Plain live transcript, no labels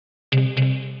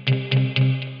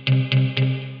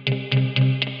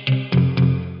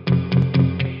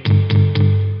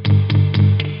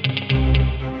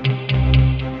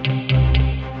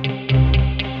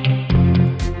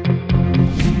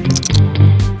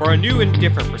for a new and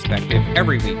different perspective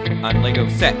every week on LEGO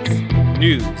sets,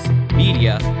 news,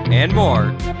 media, and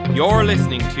more. You're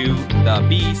listening to the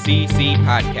BCC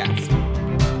Podcast.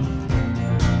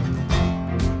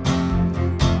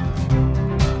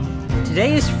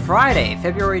 Today is Friday,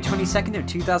 February 22nd of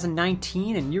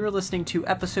 2019, and you're listening to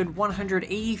episode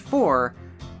 184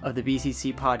 of the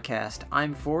BCC Podcast.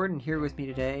 I'm Ford, and here with me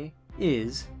today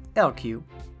is LQ.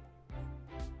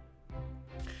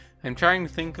 I'm trying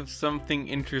to think of something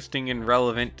interesting and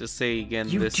relevant to say again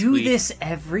this week. You do this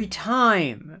every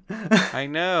time. I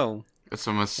know. It's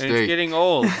a mistake. And it's getting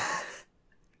old.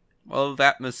 Well,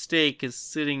 that mistake is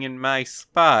sitting in my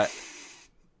spot.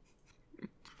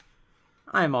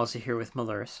 I'm also here with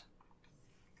Malurs.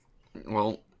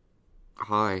 Well,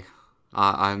 hi.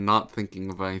 I'm not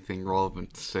thinking of anything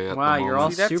relevant to say at the moment. Wow, you're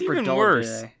all See, that's super even dull worse.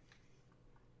 today.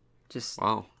 Just,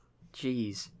 Wow.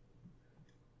 jeez.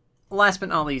 Last but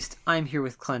not least, I'm here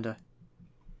with Klenda.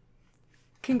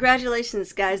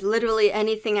 Congratulations, guys. Literally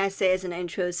anything I say as an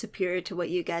intro is superior to what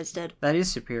you guys did. That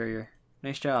is superior.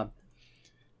 Nice job.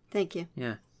 Thank you.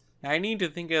 Yeah. I need to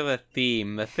think of a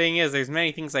theme. The thing is, there's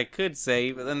many things I could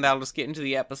say, but then that'll just get into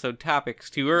the episode topics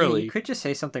too Yeah, early. you could just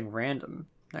say something random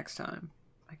next time,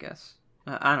 I guess.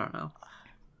 I don't know.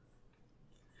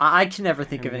 I can never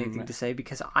think of anything to say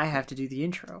because I have to do the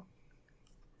intro.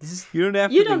 You don't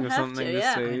have You to don't think of have something to, to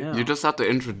yeah. say. I know. You just have to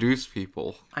introduce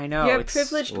people. I know. You're a it's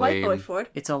privileged white boy, lame. Ford.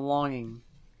 It's a longing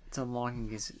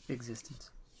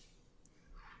existence.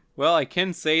 Well, I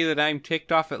can say that I'm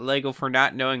ticked off at LEGO for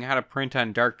not knowing how to print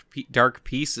on dark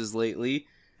pieces lately.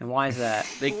 And why is that?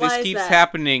 Like, Why this is keeps that?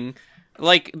 happening.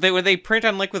 Like, when they print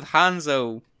on, like, with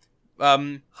Hanzo,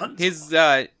 his,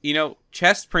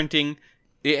 chest printing,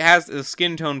 it has a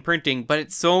skin tone printing, but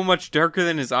it's so much darker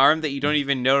than his arm that you don't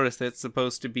even notice that it's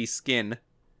supposed to be skin.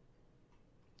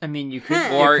 I mean, you could.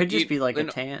 Huh. Or It could just you- be like a an-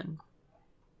 tan.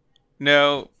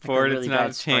 No, Like Ford, really it's not bad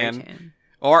a spray tan.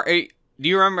 Or, do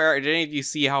you remember, did any of you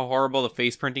see how horrible the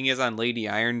face printing is on Lady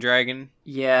Iron Dragon?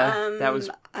 Yeah, that was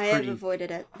I have pretty. avoided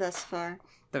it thus far.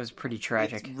 That was pretty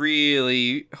tragic. It's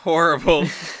really horrible,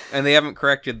 and they haven't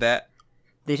corrected that.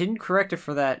 They didn't correct it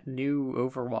for that new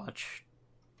Overwatch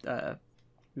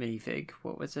minifig.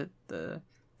 What was it? The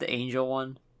angel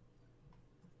one.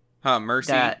 Huh,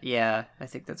 Mercy? Yeah, I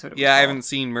think that's what it was. Yeah, I called. haven't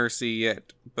seen Mercy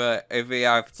yet, but if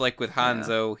it's like with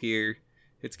Hanzo here,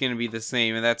 it's gonna be the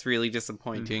same, and that's really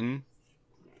disappointing.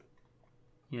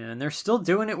 Yeah, and they're still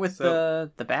doing it with So-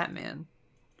 the Batman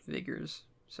figures.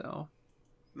 So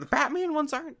The Batman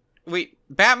ones aren't. Wait,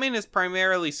 Batman is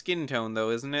primarily skin tone,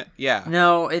 though, isn't it? Yeah.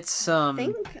 no, it's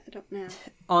I don't know.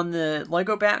 on the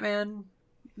Lego Batman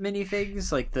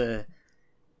minifigs, like the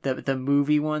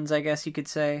movie ones, I guess you could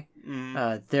say.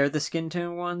 They're the skin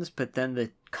tone ones, but then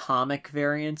the comic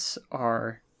variants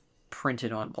are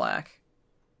printed on black.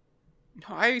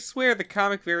 I swear the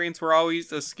comic variants were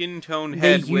always a skin tone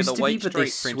head with a white but they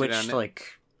stripe printed on switched it. like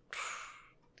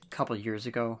a couple years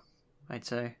ago, I'd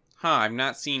say. Huh, I've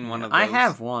not seen one of those. I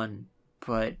have one,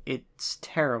 but it's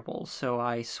terrible, so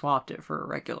I swapped it for a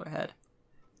regular head.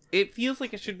 It feels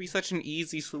like it should be such an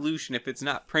easy solution if it's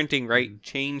not printing right.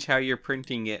 Change how you're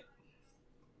printing it.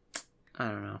 I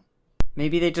don't know.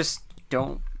 Maybe they just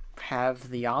don't have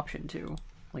the option to.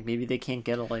 Like, maybe they can't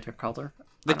get a lighter color.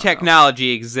 The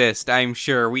technology exists, I'm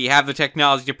sure. We have the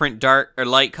technology to print dark or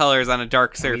light colors on a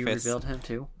dark Can we surface. rebuild him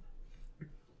too?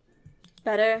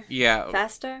 Better? Yeah.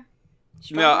 Faster? No,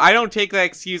 Stronger? I don't take that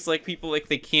excuse like people like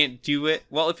they can't do it.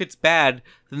 Well, if it's bad,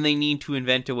 then they need to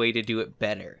invent a way to do it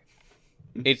better.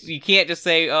 You can't just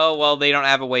say, oh, well, they don't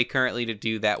have a way currently to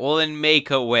do that. Well, then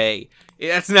make a way.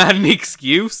 That's not an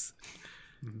excuse.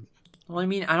 Well, I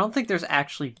mean, I don't think there's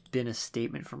actually been a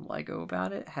statement from LEGO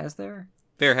about it, has there?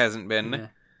 There hasn't been. Yeah.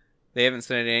 They haven't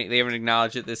said any, they haven't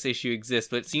acknowledged that this issue exists,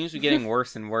 but it seems to be getting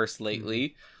worse and worse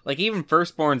lately. Like, even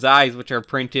Firstborn's eyes, which are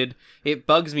printed, it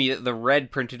bugs me that the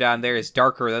red printed on there is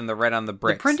darker than the red on the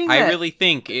bricks. printing I that- really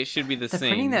think it should be the The same.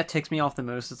 printing that ticks me off the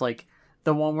most is, like,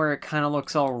 the one where it kind of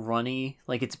looks all runny,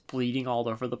 like it's bleeding all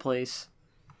over the place.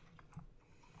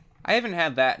 I haven't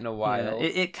had that in a while. Yeah,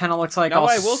 it kind of looks like Now,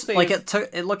 what I will say like is-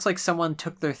 it looks like someone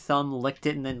took their thumb, licked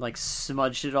it, and then like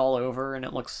smudged it all over, and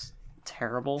it looks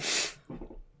terrible.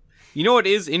 You know what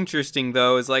is interesting,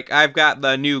 though, is, like, I've got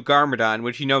the new Garmadon,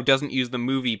 which, doesn't use the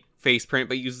movie face print,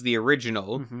 but uses the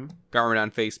original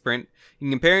Garmadon face print.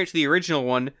 And comparing it to the original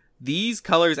one, these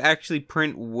colors actually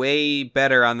print way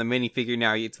better on the minifigure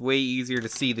now. It's way easier to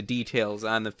see the details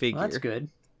on the figure. Well, that's good.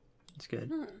 That's good.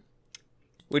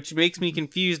 Which makes me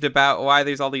confused about why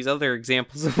there's all these other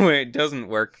examples of where it doesn't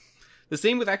work. The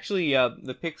same with, actually,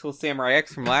 the Pixel Samurai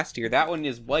X from last year. That one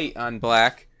is white on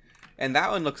black, and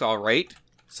that one looks alright.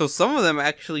 So some of them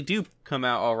actually do come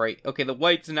out all right. Okay, the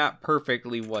white's not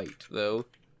perfectly white, though.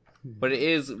 But it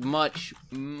is much,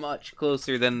 much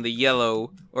closer than the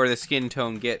yellow or the skin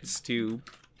tone gets to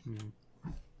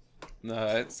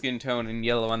the skin tone and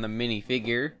yellow on the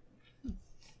minifigure.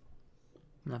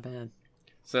 Not bad.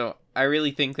 So I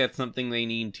really think that's something they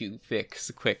need to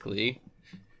fix quickly.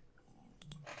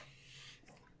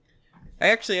 I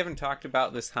actually haven't talked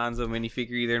about this Hanzo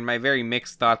minifigure either, and my very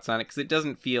mixed thoughts on it, because it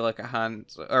doesn't feel like a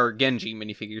Hanzo, or Genji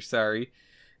minifigure, sorry.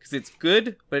 Because it's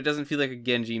good, but it doesn't feel like a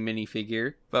Genji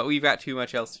minifigure. But we've got too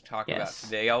much else to talk about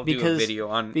today. I'll do a video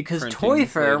on because printing Toy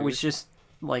Fair later. was just,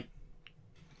 like,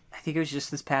 I think it was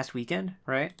just this past weekend,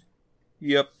 right?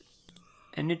 Yep.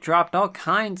 And it dropped all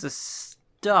kinds of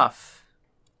stuff.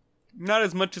 Not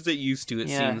as much as it used to, it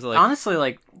seems like. Honestly,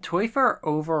 like, Toy Fair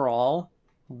overall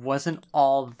wasn't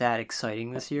all that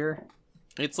exciting this year.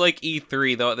 It's like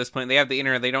E3, though, at this point. They have the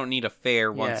internet. They don't need a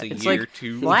fair once a year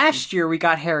to... Last year, we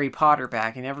got Harry Potter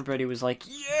back, and everybody was like,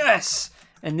 yes!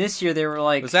 And this year, they were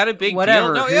like, was that a big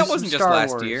whatever, deal? No, that wasn't just Star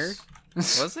last Wars. year.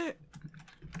 Was it?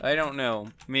 I don't know.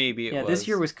 Maybe it was. Yeah, this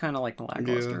year was kind of like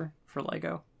lackluster for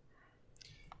LEGO.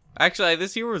 Actually,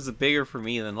 this year was bigger for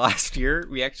me than last year.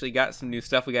 We actually got some new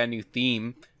stuff. We got a new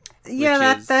theme.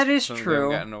 Yeah, that is something true.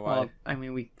 we haven't gotten in a while. Well, I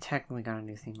mean, we technically got a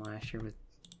new theme last year with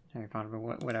Harry Potter,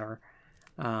 but whatever.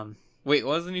 Wait,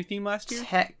 what was the new theme last year?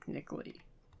 Technically.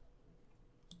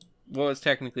 What was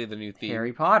technically the new theme?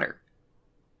 Harry Potter.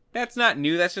 That's not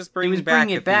new. That's just It bringing was back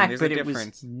bringing a it back, theme. but There's a it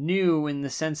difference. was new in the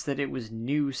sense that it was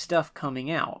new stuff coming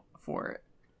out for it.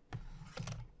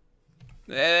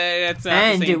 That's not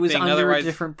And the same it was thing. under Otherwise... a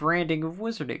different branding of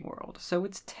Wizarding World, so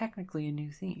it's technically a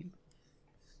new theme.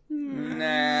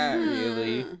 Nah,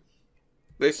 really.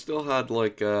 They still had,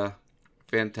 like, a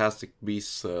Fantastic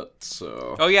Beasts set,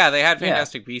 so... Oh yeah, they had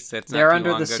Fantastic Beasts sets. They're not too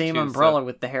under long the ago, same too, umbrella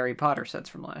with the Harry Potter sets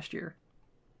from last year.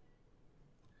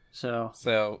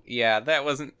 So yeah, that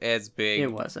wasn't as big.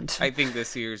 It wasn't. I think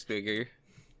this year's bigger.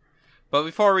 But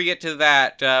before we get to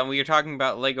that, we were talking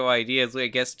about LEGO Ideas, I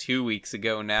guess 2 weeks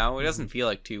ago now. It doesn't feel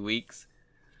like 2 weeks.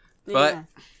 But Yeah.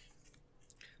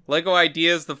 LEGO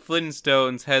Ideas, the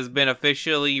Flintstones, has been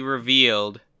officially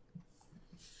revealed.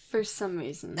 For some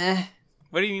reason.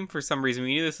 What do you mean for some reason?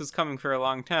 We knew this was coming for a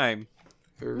long time.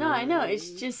 No, I know.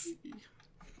 It's just...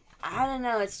 I don't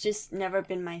know. It's just never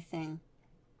been my thing.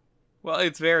 Well,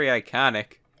 it's very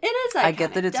iconic. It is iconic, I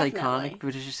get that it's definitely. iconic,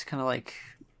 but it's just kind of like,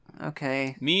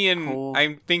 okay. Cool.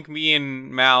 I think me and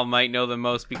Mal might know the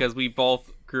most because we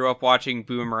both grew up watching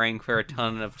Boomerang for a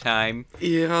ton of time.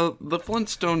 Yeah, the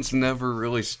Flintstones never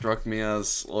really struck me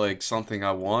as, like, something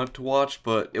I wanted to watch,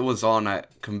 but it was on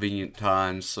at convenient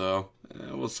times, so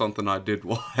it was something I did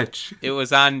watch. It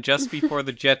was on just before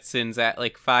the Jetsons at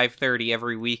like 5:30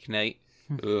 every weeknight.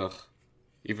 Ugh.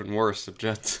 Even worse, the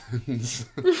Jetsons.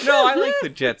 No, I like the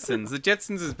Jetsons. The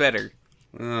Jetsons is better.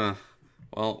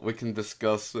 Well, we can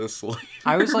discuss this later.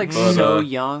 I was like But, so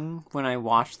young when I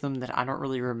watched them that I don't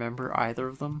really remember either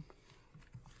of them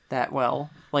that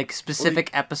well. Like specific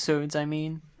episodes, I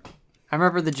mean. I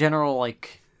remember the general,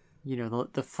 like, you know,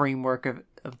 the framework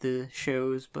of the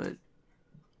shows, but...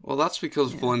 Well, that's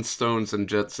because Flintstones and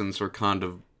Jetsons were kind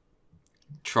of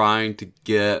trying to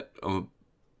get a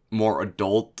more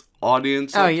adult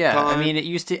audience. Oh, at the yeah. I time. mean, it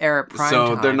used to air at prime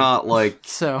So time. they're not, like,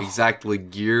 So- exactly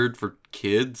geared for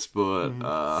kids,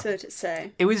 but, So to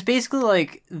say. It was basically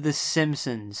like The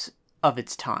Simpsons of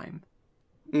its time.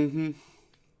 Mm-hmm.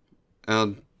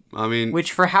 And, I mean...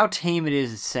 Which, for how tame it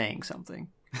is saying something.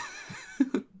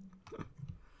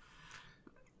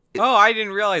 Oh, I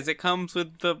didn't realize it comes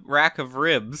with the rack of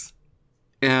ribs.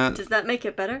 And, Does that make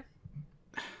it better?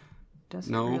 Doesn't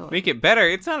No. really. Make it better.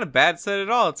 It's not a bad set at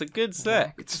all. It's a good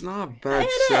set. it's not a bad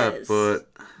It set, is.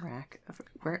 but... Rack of...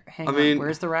 Hang I on, mean-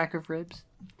 where's the rack of ribs?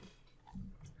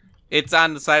 It's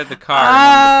on the side of the car. in one of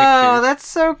the Oh, pictures. that's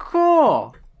so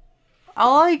cool.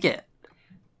 I like it.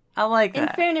 I like In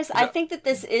that. fairness, I think that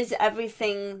this is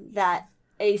everything that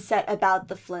a set about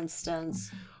the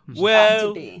Flintstones ought to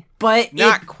Well, be. But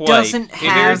Not it quite. doesn't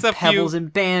There's have a few- Pebbles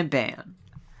and Ban Ban.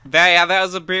 that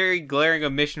was a very glaring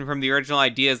omission from the original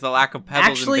ideas. The lack of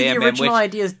pebbles Actually, and the Bam Bam, original which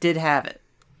ideas did have it.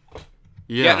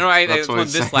 yeah, no, that's that's what what I'm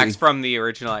this saying. lacks from the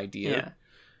original idea. Yeah.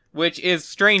 Which is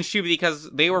strange too, because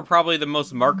they were probably the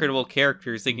most marketable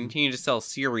characters. They continue to sell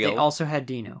cereal. They also had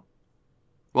Dino.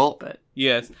 Well, But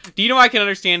Yes. Do you know I can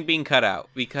understand being cut out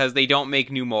because they don't make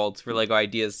new molds for LEGO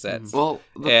Ideas sets. well,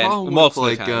 the And problem most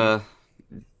with, of the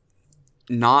like,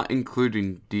 not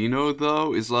including Dino,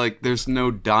 though, is, like, there's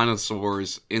no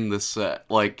dinosaurs in the set.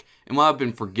 Like, it might have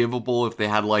been forgivable if they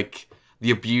had, like,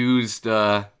 the abused,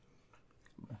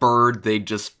 bird they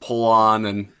just pull on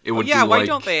and it would yeah, be why like...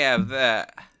 don't they have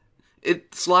that?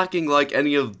 It's lacking like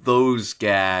any of those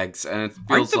gags, and it Aren't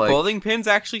feels the like... bowling pins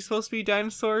actually supposed to be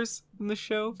dinosaurs in the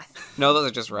show? No, those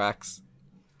are just rocks.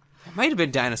 It might have been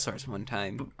dinosaurs one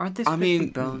time. Aren't they I mean,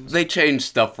 bones? they change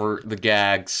stuff for the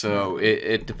gags, so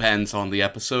it depends on the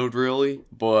episode, really.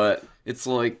 But it's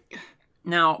like...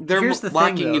 Now, They're here's the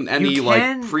lacking thing, though. in any, You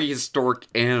can... like, prehistoric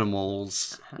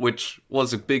animals, which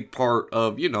was a big part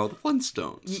of, the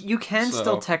Flintstones. You can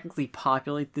still technically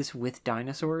populate this with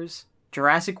dinosaurs.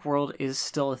 Jurassic World is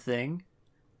still a thing.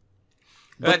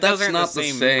 But that's not the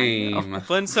same.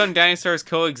 Flintstone dinosaurs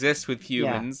coexist with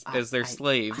humans as their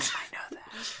slaves. I know that.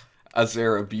 As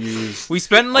they're abused. We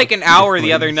spent like an hour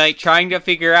the other night trying to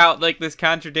figure out like this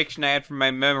contradiction I had from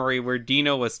my memory where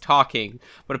Dino was talking,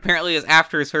 but apparently it was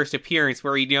after his first appearance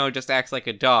where he just acts like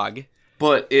a dog.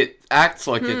 But it acts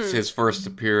like it's his first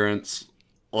appearance,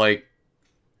 like...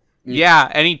 Yeah,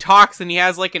 and he talks and he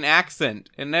has like an accent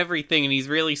and everything, and he's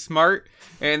really smart,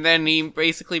 and then he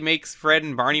basically makes Fred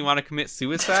and Barney want to commit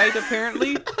suicide,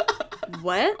 apparently.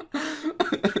 What?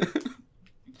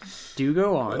 Do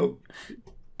go on.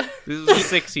 This was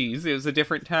the 60s. It was a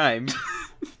different time.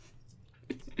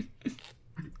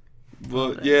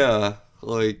 But yeah,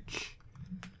 like...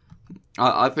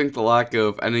 I think the lack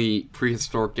of any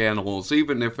prehistoric animals,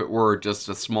 even if it were just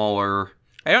a smaller...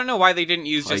 I don't know why they didn't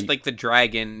use just like the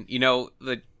dragon,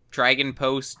 the dragon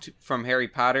post from Harry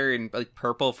Potter in like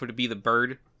purple to be the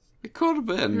bird. It could have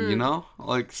been,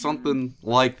 like something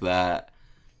like that.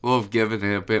 Would have given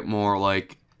it a bit more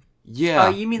like, yeah. Oh,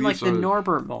 you mean like the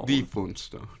Norbert mold? The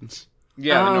Flintstones.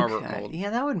 Yeah, the Norbert mold.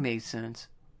 Yeah, that would make sense.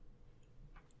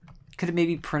 Could have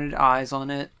maybe printed eyes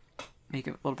on it, make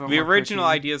it a little bit more. The original cartoony.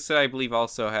 idea set, I believe,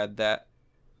 also had that.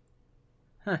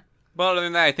 Huh. But other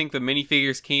than that, I think the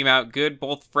minifigures came out good.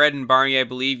 Both Fred and Barney, I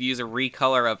believe, use a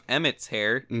recolor of Emmett's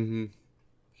hair.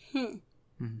 Mm-hmm.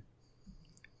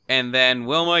 And then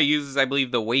Wilma uses, I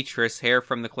believe, the waitress hair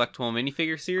from the collectible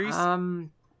minifigure series.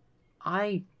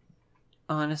 I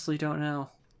honestly don't know.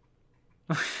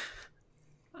 I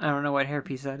don't know what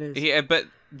hairpiece that is. Yeah, but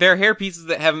they're hair pieces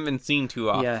that haven't been seen too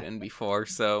often before,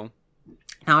 so...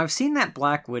 Now, I've seen that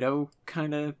Black Widow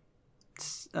kind of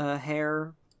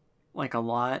hair, like, a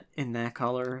lot in that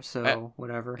color, so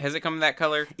whatever. Has it come in that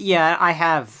color? Yeah, I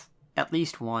have at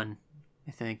least one,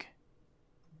 I think.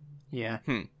 Yeah.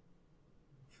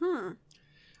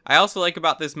 I also like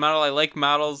about this model, I like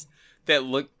models that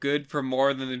look good from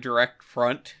more than the direct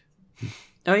front.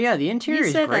 Oh yeah, the interior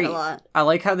is great. That a lot. I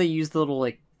like how they use the little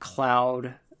like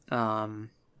cloud, I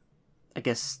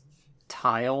guess,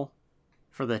 tile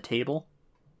for the table.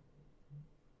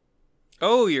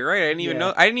 Oh, you're right. I didn't even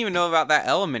know. I didn't even know about that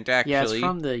element. Actually, yeah, it's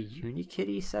from the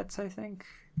Unikitty sets, I think.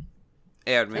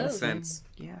 Yeah, it makes sense.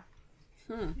 Yeah.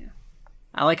 Yeah.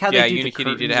 I like how they do the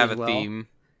Unikitty did have a well. theme.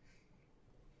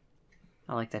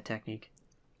 I like that technique.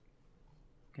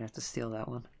 Gonna have to steal that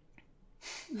one.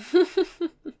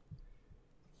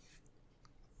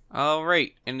 All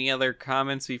right. Any other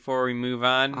comments before we move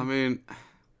on? I mean,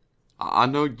 I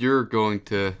know you're going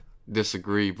to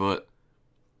disagree, but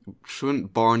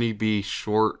shouldn't Barney be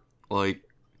short? Like,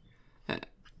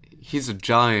 he's a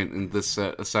giant in this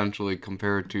set, essentially,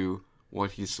 compared to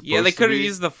what he's supposed to be. Yeah, they could have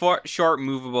used the short,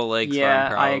 movable legs for him,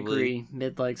 probably. I agree.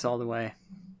 Mid legs all the way.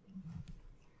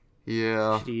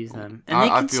 Yeah. Should use them. And they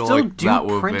can still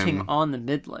do printing on the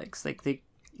mid legs. Like, they...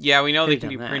 Yeah, we know they can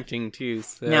do printing too.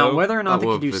 So. Now, whether or not they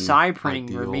can do side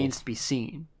printing remains to be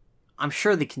seen. I'm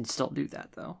sure they can still do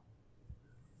that, though.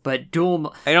 But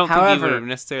dual... I don't think you would have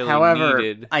necessarily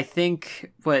needed... I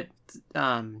think what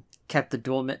kept the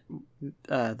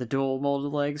dual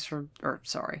molded legs from... Or,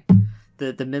 sorry.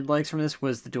 The mid legs from this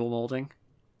was the dual molding.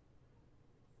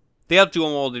 They have dual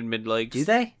molded mid legs. Do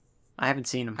they? I haven't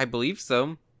seen them. I believe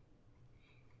so.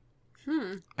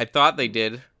 I thought they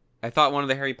did. I thought one of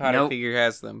the Harry Potter figure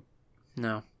has them.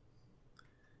 No.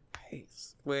 I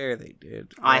swear they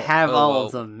did. I have all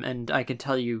of them, and I can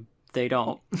tell you they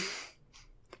don't.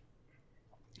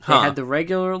 They had the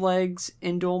regular legs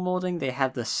in dual molding. They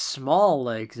have the small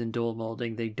legs in dual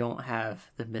molding. They don't have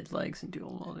the mid legs in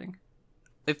dual molding.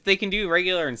 If they can do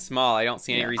regular and small, I don't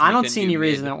see any reason. I don't see any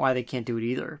reason why they can't do it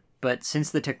either. But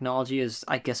since the technology is,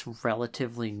 I guess,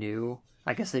 relatively new,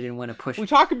 I guess they didn't want to push. We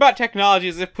talk about technology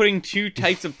as if putting two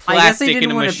types of plastic in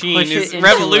a machine is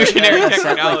revolutionary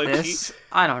technology. Like this.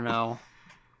 I don't know.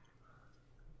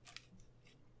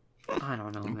 I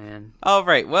don't know, man. All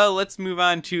right, well, let's move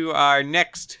on to our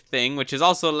next thing, which is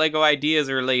also LEGO Ideas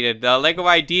related. The LEGO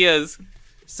Ideas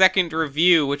second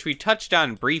review, which we touched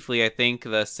on briefly, I think,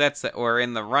 the sets that were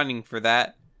in the running for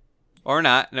that. Or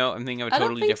not. No, I'm thinking of a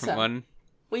totally different one.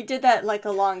 We did that like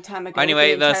a long time ago.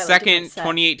 Anyway, the entirely second different set.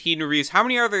 2018 reviews. How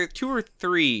many are there? 2 or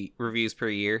 3 reviews per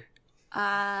year?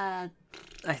 I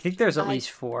think there's at least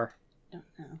 4. Don't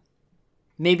know.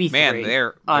 Maybe 3. Man,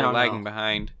 they're I don't lagging know.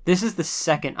 behind. This is the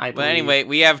second, I believe. But anyway,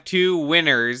 we have 2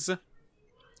 winners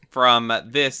from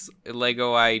this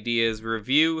LEGO Ideas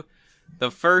review.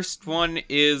 The first one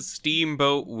is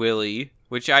Steamboat Willie,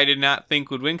 which I did not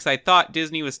think would win because I thought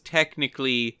Disney was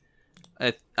technically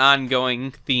an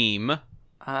ongoing theme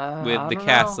with the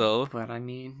castle. But I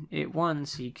mean, it won,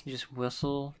 so you can just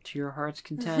whistle to your heart's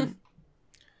content.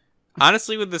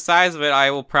 Honestly, with the size of it,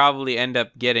 I will probably end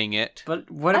up getting it. But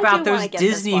what I about do those wanna get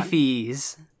this Disney one.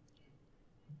 fees?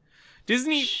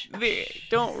 Disney, they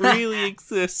don't really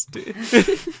exist.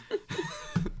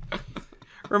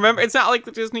 Remember, it's not like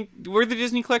the Disney... Were the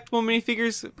Disney collectible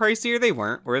minifigures pricier? They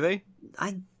weren't, were they?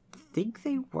 I think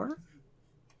they were.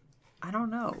 I don't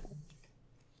know.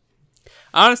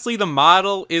 Honestly, the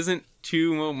model isn't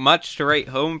too much to write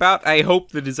home about. I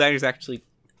hope the designers actually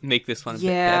make this one a bit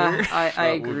better. I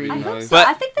That would agree. be I hope nice. so. But-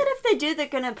 I think that if they do, they're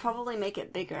gonna probably make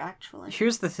it bigger. Actually,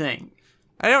 Here's the thing.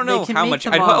 I don't know They can how make much.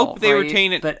 the I model, hope they right?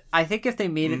 retain it. But I think if they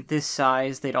made it this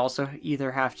size, they'd also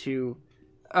either have to...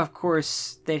 Of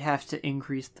course, they'd have to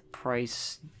increase the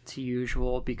price to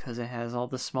usual because it has all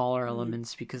the smaller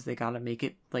elements because they gotta make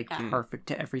it like perfect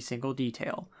to every single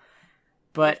detail.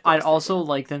 But I'd also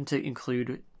like them to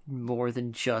include more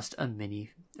than just a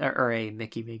mini or a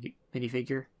Mickey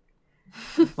minifigure.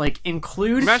 Like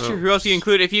include. I'm not sure who else you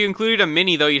include. If you included a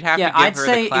mini, though, you'd have to give I'd her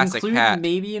say the classic include hat.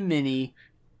 maybe a mini,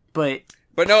 but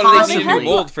But no, they need a new Possibly.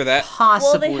 mold for that.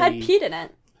 possibly well, they had Pete in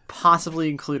it. possibly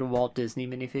include a Walt Disney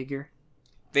minifigure.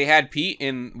 They had Pete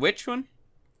in which one?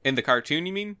 In the cartoon,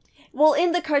 you mean? Well,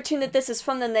 in the cartoon that this is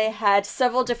from, then they had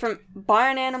several different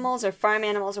barn animals or farm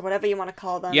animals or whatever you want to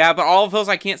call them. Yeah, but all of those,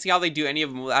 I can't see how they do any of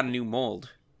them without a new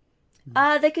mold.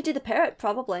 They could do the parrot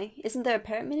probably. Isn't there a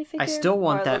parrot minifigure? I still Or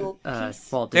want a that little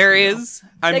piece? Walt Disney. There though. is.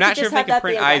 I'm They not could sure just if they have can that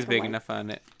print be a eyes black and big white. enough on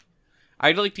it.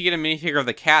 I'd like to get a minifigure of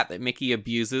the cat that Mickey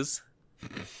abuses.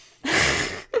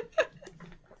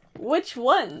 Which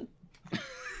one?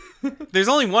 There's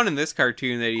only one in this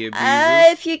cartoon that he abuses.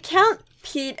 If you count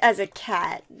Pete as a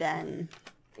cat, then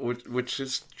Which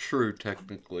is true,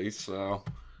 technically, so...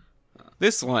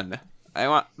 This one. I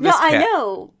want no, this I cat.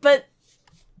 know, but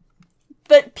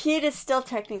Pete is still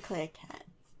technically a cat.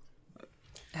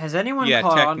 Has anyone Yeah,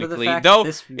 caught on to the technically. fact Though, that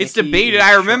this it's Mickey debated. is I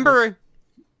shirtless? remember...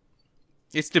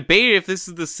 It's debated if this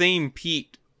is the same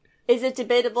Pete. Is it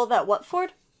debatable that what,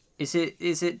 Ford? Is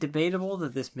it debatable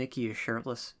that this Mickey is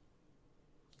shirtless?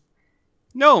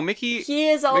 No, Mickey... He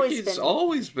has always Mickey's been.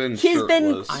 always been He's been.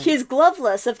 shirtless. He's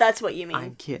gloveless, if that's what you mean.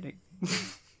 I'm kidding.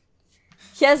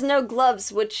 He has no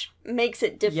gloves, which makes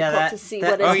it difficult to see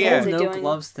what his oh, yeah. hands are no doing.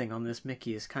 gloves thing on this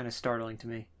Mickey is kind of startling to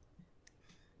me.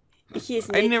 He's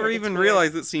I naked, never it's even weird.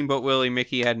 realized that Steamboat Willie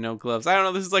Mickey had no gloves. I don't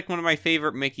know, this is like one of my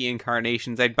favorite Mickey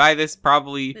incarnations. I'd buy this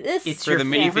probably... This It's For your the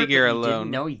favorite, minifigure but you alone.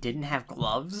 didn't know he didn't have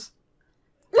gloves?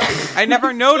 I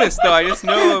never noticed, though. I just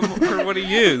know him for what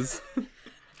he is.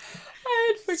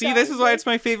 I had See, this is why it's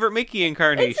my favorite Mickey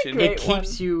incarnation. great It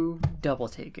keeps you double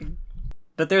taking.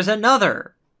 But there's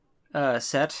another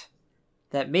set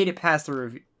that made it past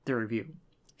the review.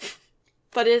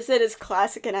 But is it as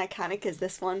classic and iconic as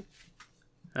this one?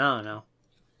 I don't know.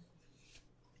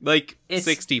 Like, It's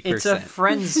 60%. It's a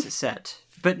Friends set,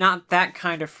 but not that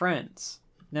kind of Friends.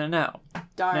 No.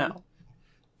 Darn. No.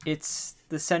 It's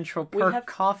the Central We Park have-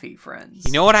 Coffee Friends.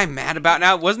 You know what I'm mad about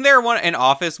now? Wasn't there an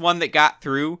Office one that got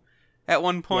through at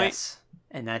one point? Yes.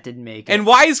 And that didn't make it. And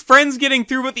why is Friends getting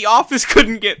through but The Office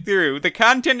couldn't get through? The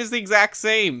content is the exact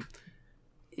same.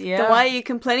 Yeah. Then why are you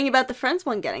complaining about the Friends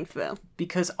one getting through?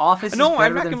 Because Office No, is I'm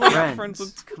better not than complaining about Friends.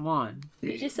 Friends. Come on.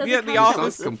 You just said Yeah, the The He's content not Office-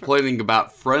 was different. complaining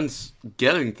about Friends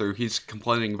getting through. He's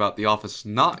complaining about The Office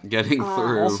not getting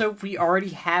through. Also, we already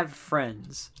have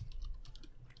Friends.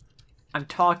 I'm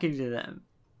talking to them.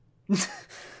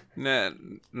 Nah.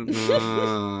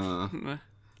 Uh,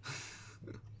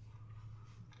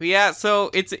 But yeah,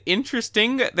 so it's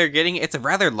interesting that they're getting... It's a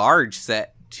rather large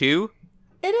set, too.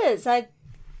 It is. I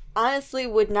honestly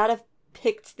would not have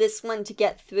picked this one to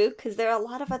get through because there are a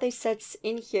lot of other sets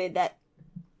in here that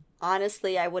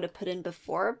honestly I would have put in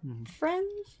before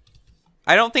Friends.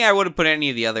 I don't think I would have put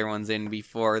any of the other ones in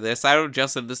before this. I would have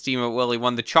just said the Steamboat Willie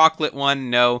one. The chocolate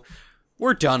one, no.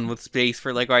 We're done with space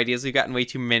for LEGO ideas. We've gotten way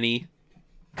too many.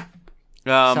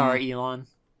 Sorry, Elon.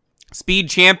 Speed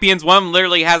Champions, one of them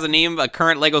literally has a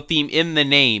current LEGO theme in the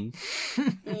name.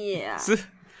 Yeah.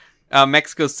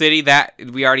 Mexico City, that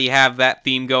we already have that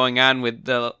theme going on with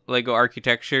the LEGO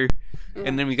architecture.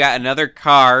 And then we got another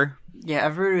car. Yeah,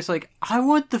 everybody was like, I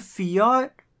want the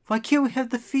Fiat, Why can't we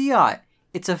have the Fiat?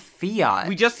 It's a Fiat.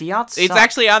 Fiat it's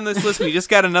actually on this list. We just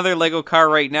got another Lego car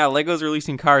right now. Lego's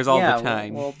releasing cars all the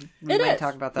time. Well, we might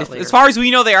talk about that later. As far as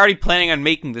we know, they're already planning on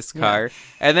making this car. Yeah.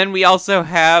 And then we also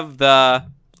have the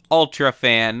Ultra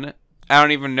Fan. I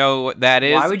don't even know what that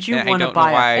is. Why would you want to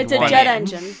buy it? It's a jet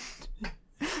engine.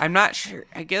 I'm not sure.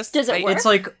 I guess... Does it work? It's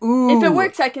like, ooh... If it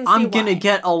works, I can see I'm gonna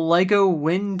get a Lego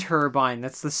wind turbine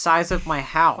that's the size of my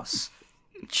house.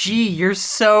 Gee, you're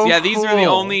so Yeah, these cool. are the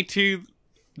only two...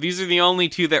 These are the only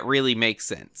two that really make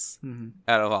sense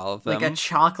out of all of them. Like a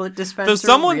chocolate dispenser? So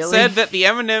someone really? said that the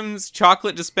M&M's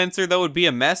chocolate dispenser, though, would be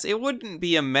a mess. It wouldn't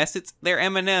be a mess. They're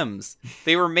M&M's.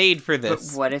 They were made for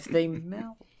this. But what if they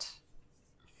melt?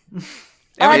 They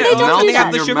don't do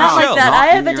that. The sugar Not like shell. that. I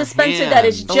have a dispenser that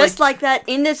is just like that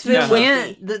in this room with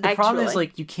me. The problem is,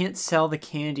 like, you can't sell the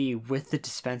candy with the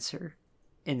dispenser.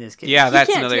 In this case, yeah, that's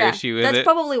another issue with it. That's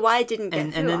probably why it didn't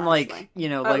get through, and then, honestly. like, you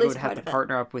know, Lego would have to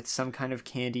partner up with some kind of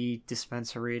candy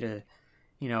dispensary to,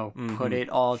 you know, put it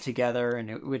all together,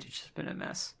 and it would have just been a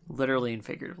mess, literally and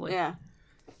figuratively. Yeah.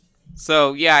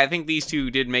 So, yeah, I think these two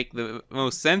did make the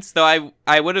most sense, though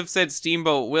I would have said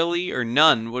Steamboat Willie or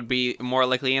none would be a more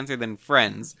likely answer than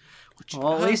Friends. Which,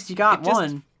 well, at least you got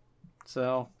one,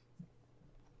 so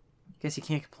I guess you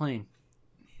can't complain.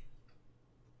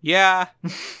 Yeah.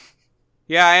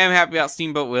 Yeah, I am happy about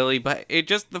Steamboat Willie, but it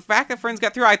just, the fact that Friends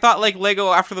got through, I thought, like,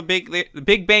 Lego, after the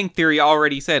Big Bang Theory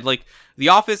already said, like, The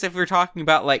Office, if we're talking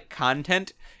about, like,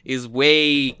 content, is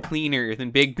way cleaner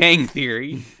than Big Bang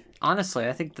Theory. Honestly,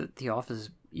 I think that The Office is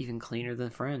even cleaner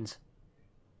than Friends.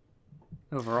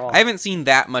 Overall. I haven't seen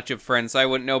that much of Friends, so I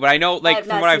wouldn't know, but I know, like,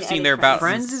 from what I've seen, they're about...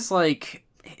 Friends is, like,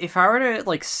 if I were to,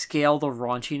 like, scale the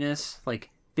raunchiness, like,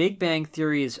 Big Bang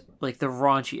Theory is, like, the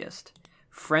raunchiest.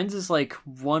 Friends is like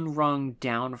one rung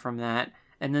down from that,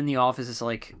 and then The Office is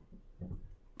like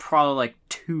probably like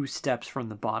 2 steps from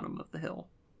the bottom of the hill,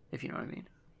 if you know what I mean.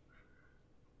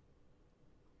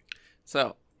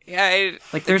 So yeah,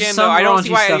 like there's again, some though, I don't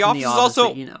see why stuff The Office in is also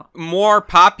but, you know, more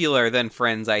popular than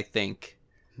Friends. I think.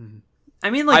 I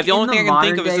mean, like the only thing I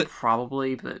can think of is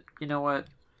probably, but you know what?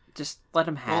 Just let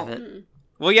them have it.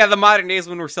 Well, yeah, the modern days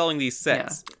when we're selling these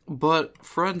sets. Yeah. But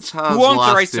Friends has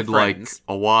lasted like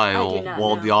a while,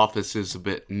 while know. The Office is a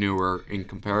bit newer in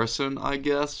comparison, I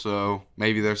guess. So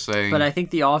maybe they're saying. But I think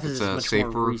The Office is a much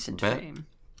safer more recent bet. fame.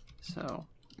 So.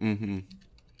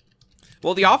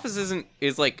 Well, The Office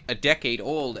is like a decade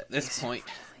old at this point.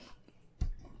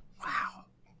 Wow,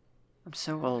 I'm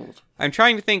so old. I'm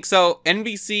trying to think. So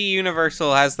NBC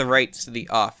Universal has the rights to The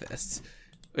Office.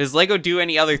 Does Lego do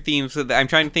any other themes with that? I'm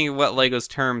trying to think of what Lego's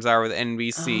terms are with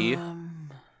NBC.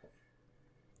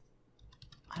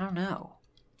 I don't know.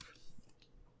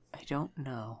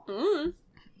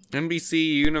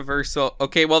 NBC, Universal.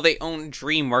 Okay, well, they own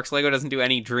DreamWorks. Lego doesn't do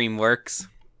any DreamWorks.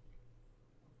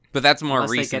 But that's a more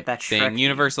recent thing.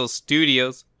 Universal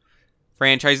Studios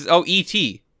franchises. Oh,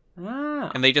 E.T.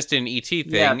 Ah. And they just did an E.T.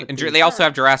 thing. Yeah, and they also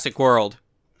have Jurassic World.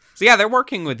 So yeah, they're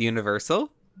working with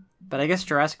Universal. But I guess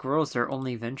Jurassic World is their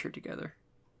only venture together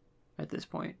at this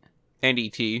point. And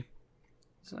E.T.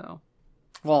 So,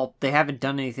 well, they haven't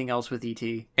done anything else with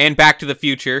E.T. And Back to the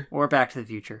Future. Or Back to the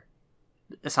Future.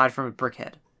 Aside from a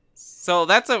Brickhead. So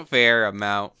that's a fair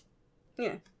amount.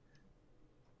 Yeah.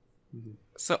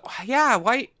 So, yeah,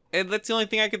 why... That's the only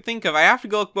thing I could think of. I have to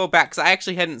go back, because I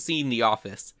actually hadn't seen The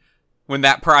Office when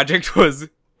that project was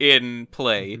in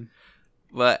play.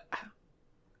 But...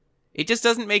 it just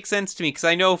doesn't make sense to me, because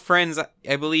I know Friends,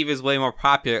 I believe, is way more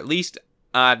popular, at least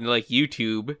on, like,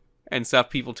 YouTube and stuff,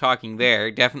 people talking there.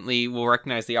 Definitely will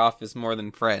recognize The Office more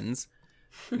than Friends.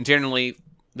 And generally,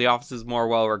 The Office is more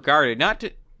well-regarded.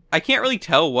 I can't really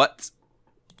tell what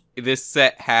this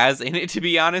set has in it, to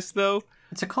be honest, though.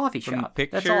 It's a coffee shop.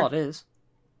 That's all it is.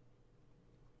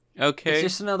 Okay. It's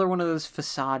just another one of those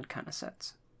facade kind of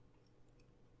sets.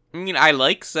 I mean, I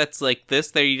like sets like this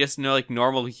that you just know, like,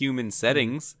 normal human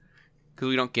settings. Because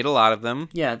we don't get a lot of them.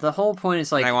 Yeah, the whole point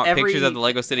is like and I want pictures of the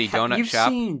Lego City Donut Shop.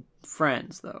 You've seen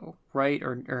Friends, though, right?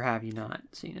 Or have you not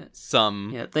seen it? Some.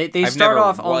 Yeah, they start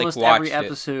off almost every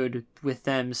episode with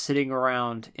them sitting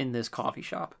around in this coffee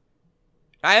shop.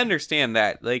 I understand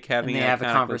that, like having and they have a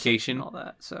conversation location. And all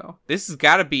that. So this has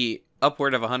got to be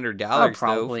upward of $100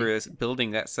 though for this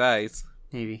building that size.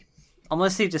 Maybe,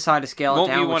 unless they decide to scale it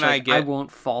down, which I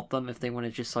won't fault them if they want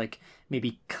to just like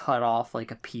maybe cut off like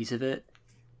a piece of it.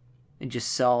 And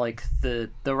just sell, like, the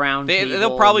round table.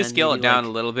 They'll probably scale it down a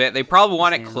little bit. They probably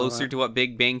want it closer to what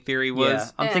Big Bang Theory was.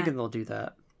 Yeah, I'm thinking they'll do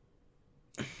that.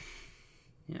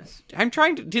 Yes. I'm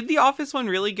trying to... Did the Office one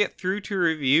really get through to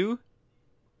review?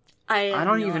 I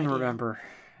don't even remember.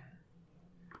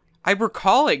 I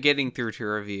recall it getting through to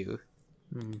review.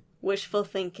 Wishful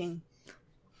thinking.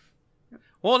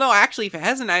 Well, no, actually, if it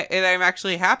hasn't, I'm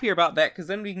actually happier about that, because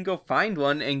then we can go find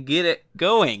one and get it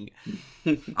going.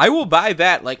 I will buy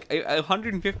that, like, a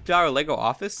 $150 LEGO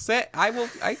Office set. I will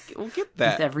get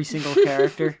that. With every single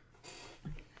character.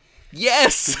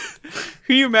 Yes!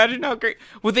 Can you imagine how great?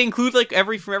 Would they include, like,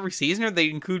 from every season, or they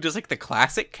include just, like, the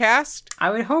classic cast?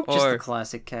 I would hope just the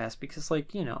classic cast, because,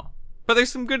 like, you know. But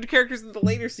there's some good characters in the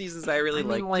later seasons I really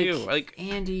like, too. Like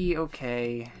Andy,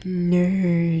 okay.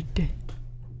 Nerd.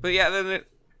 But yeah, then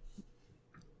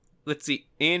let's see.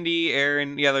 Andy,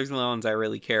 Aaron, yeah, there's the ones I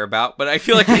really care about, but I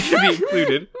feel like they should be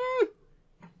included.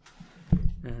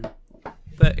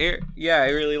 But yeah, I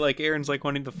really like Aaron's like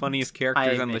one of the funniest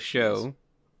characters on the show.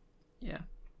 Yeah.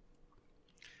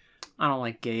 I don't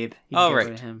like Gabe. Oh,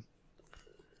 right. Him.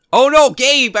 Oh no,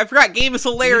 Gabe! I forgot Gabe is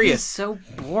hilarious. He's so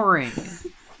boring.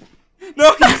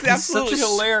 No, he's absolutely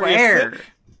hilarious. Square.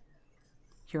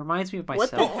 He reminds me of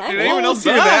myself. What the heck? Did anyone else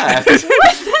hear that? What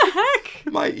the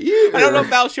heck? My ear. I don't know if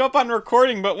that'll show up on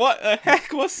recording, but what the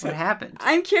heck was what happened?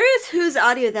 I'm curious whose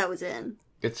audio that was in.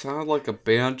 It sounded like a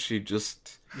banshee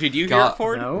just. Did you hear it,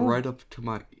 Ford? No. Right up to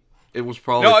my. It was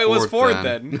probably. No, it was Ford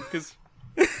then.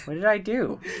 What did I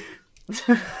do?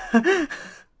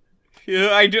 Yeah,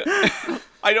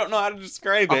 I don't know how to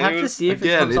describe it. I'll have to see if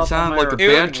again, it sounded like a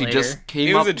banshee just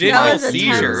came up to my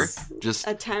ear. Just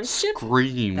a time skip?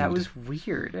 screamed. That was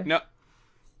weird. No.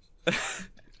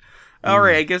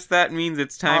 Alright, I guess that means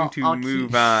it's time to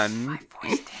move on. My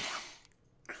voice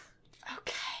down.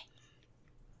 Okay.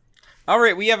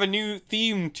 Alright, we have a new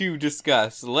theme to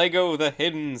discuss. LEGO The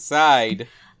Hidden Side.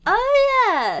 Oh,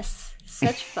 yes.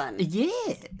 Such fun.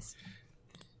 Yes.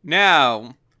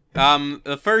 Now,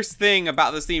 the first thing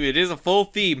about this theme, it is a full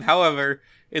theme. However,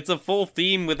 it's a full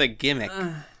theme with a gimmick.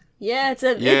 Yeah, it's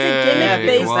a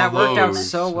gimmick-based. That worked out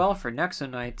so well for Nexo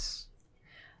Nights.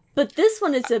 But this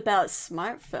one is about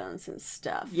smartphones and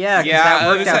stuff. Yeah, that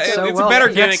worked out so well. It's a better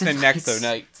gimmick than Nexo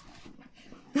Nights.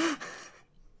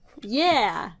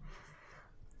 Yeah.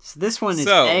 So this one is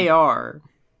AR.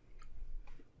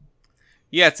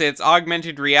 Yeah, it's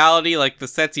augmented reality, like the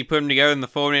sets you put them together and the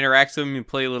phone interacts with them, you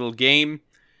play a little game.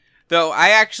 Though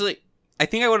I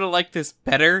think I would have liked this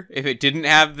better if it didn't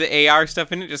have the AR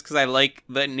stuff in it, just because I like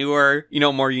the newer,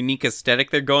 more unique aesthetic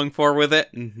they're going for with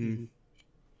it. Mm-hmm.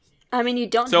 I mean, you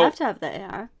don't have to have the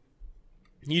AR.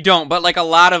 You don't, but like a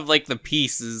lot of like the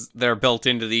pieces that are built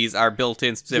into these are built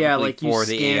in specifically for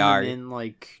the AR. Them in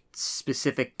like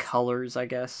specific colors, I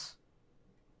guess.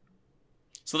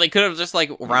 So they could have just like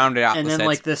rounded out and the then sets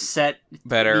like the set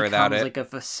better without it. Like a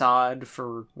facade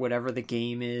for whatever the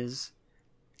game is.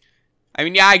 I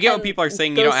mean, yeah, I get what people are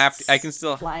saying. You don't have to. I can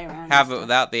still have it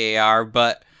without the AR,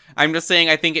 but I'm just saying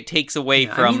I think it takes away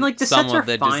from some of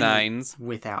the designs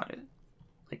without it.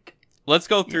 Like, let's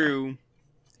go through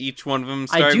each one of them.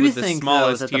 Starting with the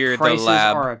smallest here, the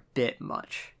lab. Are a bit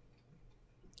much.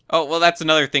 Oh well, that's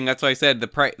another thing. That's why I said the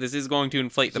price. This is going to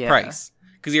inflate the price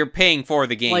because you're paying for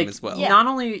the game as well. Yeah. Not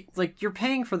only like you're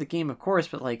paying for the game, of course,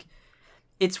 but like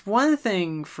it's one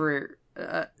thing for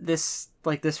this.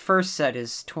 Like this first set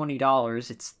is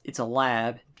 $20. It's a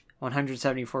lab,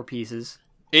 174 pieces.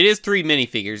 It is 3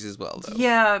 minifigures as well, though.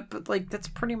 Yeah, but like that's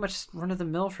pretty much run of the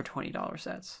mill for $20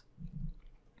 sets.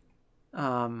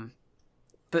 But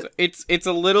so it's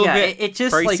a little bit it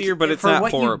just, pricier, like, but it's not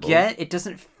horrible. For what you get, it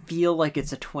doesn't feel like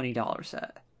it's a $20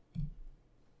 set.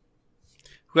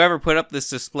 Whoever put up this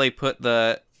display put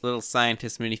the little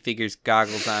scientist minifigures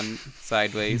goggles on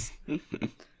sideways.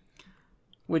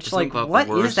 Which, like, what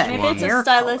is that? Maybe it's a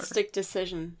stylistic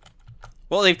decision.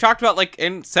 Well, they've talked about, like,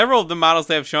 in several of the models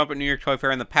that have shown up at New York Toy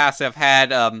Fair in the past have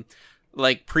had,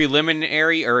 like,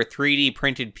 preliminary or 3D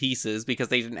printed pieces because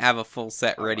they didn't have a full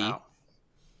set ready. Wow.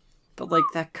 But, like,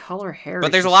 that color hair.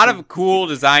 But there's a lot of cool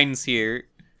designs here.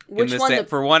 Which in this one? set.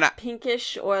 For one,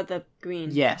 pinkish or the green?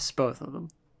 Yes, both of them.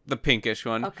 The pinkish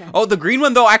one. Okay. Oh, the green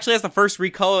one, though, actually has the first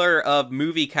recolor of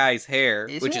Movie Kai's hair,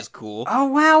 which is cool. Oh,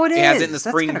 wow, it is. It has it in the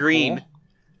spring green. Cool.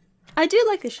 I do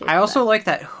like the shape. I also like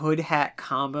that hood hat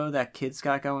combo that kid's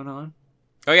got going on.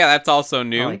 Oh, yeah, that's also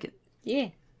new. I like it. Yeah.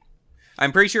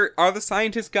 I'm pretty sure, are the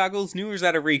scientist goggles new, or is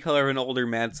that a recolor of an older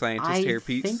Mad Scientist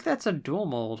hairpiece? I think that's a dual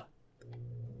mold.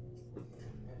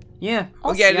 Yeah.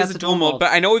 Oh, yeah, it is a dual mold,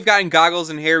 but I know we've gotten goggles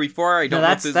and hair before. I don't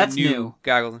know if this is new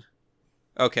goggles.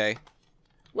 Okay.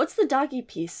 What's the doggy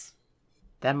piece?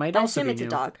 That might also be it's new. a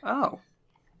dog. Oh.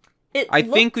 I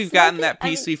think we've gotten that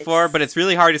piece before, but it's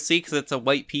really hard to see because it's a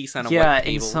white piece on a white table. Yeah,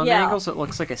 in some angles it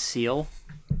looks like a seal.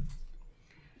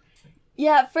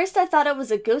 Yeah, at first I thought it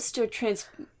was a ghost or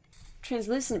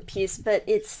translucent piece, but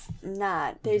it's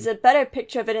not. There's a better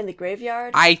picture of it in the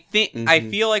graveyard. I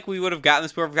feel like we would have gotten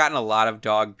this before. We've gotten a lot of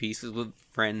dog pieces with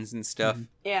friends and stuff.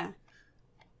 Yeah.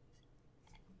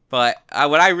 But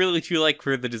what I really do like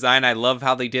for the design, I love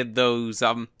how they did those,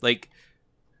 like,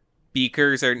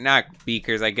 beakers, or not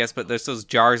beakers, I guess, but there's those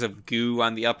jars of goo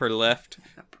on the upper left.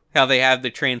 How they have the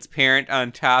transparent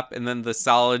on top and then the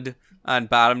solid on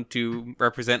bottom to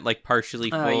represent, like, partially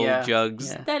full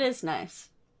jugs. Yeah. That is nice.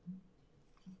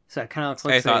 So it kind of looks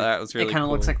like I thought that was really it kind of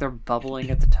cool. looks like they're bubbling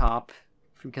at the top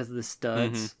because of the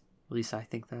studs. At least I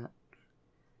think that.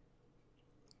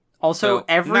 Also, So,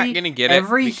 I'm not gonna get it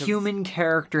every because- human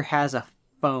character has a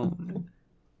phone.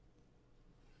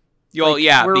 Well, Like,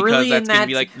 yeah, we're because really that's in gonna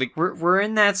be that- like the... We're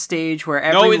in that stage where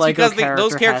every No, it's Lego because character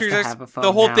those characters has to are... have a phone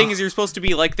The whole now. thing is you're supposed to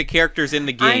be like the characters in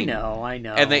the game. I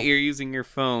know. And that you're using your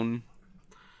phone.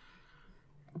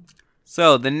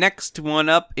 So, the next one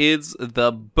up is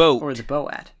the boat. Or the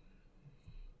Boat.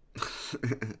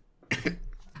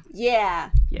 Yeah.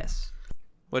 Yes.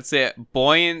 What's it?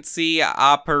 Buoyancy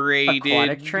operated...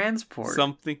 Aquatic transport.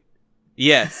 Something.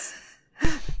 Yes.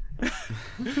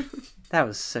 That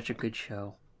was such a good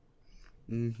show.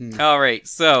 Alright,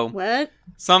 so... What?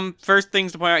 Some first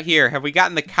things to point out here. Have we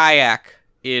gotten the kayak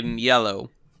in yellow?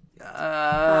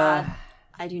 I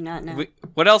do not know.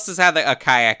 What else has had a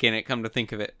kayak in it, come to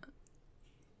think of it?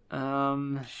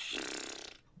 I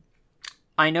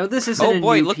know this isn't Oh a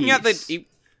boy, new looking piece. at the...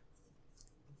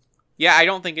 Yeah, I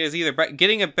don't think it is either. But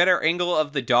getting a better angle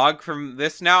of the dog from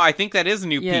this now, I think that is a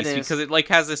new Yeah, it piece is. because it like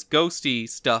has this ghosty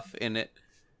stuff in it.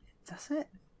 Does it?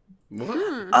 What?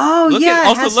 Oh Look yeah, at- it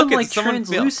also has look some at like someone feel-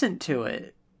 translucent to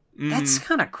it. That's Mhm.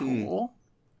 kind of cool.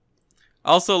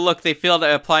 Also, look, they failed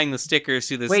at applying the stickers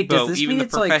to this Wait, boat. does this Even mean the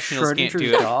it's like professionals can't do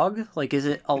Schrodinger's it. dog? Like, is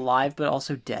it alive but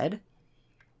also dead?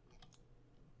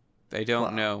 I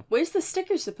don't know. Where's the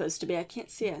sticker supposed to be? I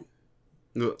can't see it.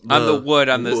 On the wood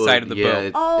on the side of the boat.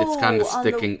 It's kind of Oh, on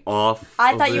the- sticking off.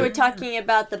 I of thought you it. were talking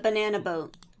about the banana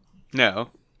boat.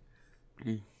 No.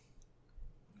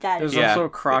 That There's is Yeah. also a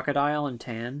crocodile and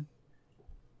tan.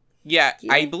 Yeah,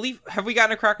 Yeah. I believe... Have we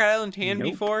gotten a crocodile in tan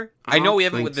Nope. before? I I know don't we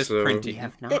haven't think with this so. We printing.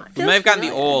 have It not. We feels might have gotten the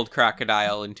familiar. old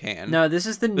crocodile in tan. No, this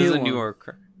is the This new is a one. newer...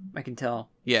 I can tell.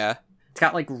 Yeah. It's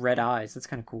got like red eyes. That's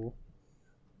kind of cool.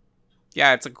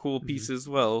 Yeah, it's a cool piece as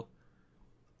well.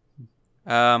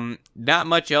 Not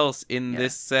much else in Yeah.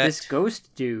 this set. This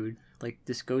ghost dude, like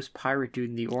this ghost pirate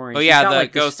dude in the orange. Oh, he's yeah, got, the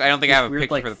like, this- ghost- I don't think I this have a weird,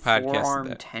 picture like, for the podcast of four-arm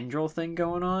that. tendril thing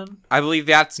going on. I believe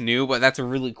that's new, but that's a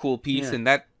really cool piece, Yeah. and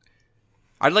that...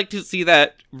 I'd like to see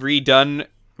that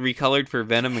recolored for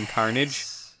Venom and Carnage.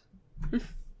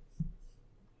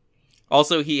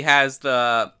 Also, he has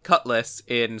the cutlass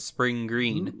in spring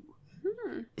green.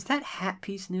 Is that hat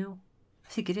piece new? I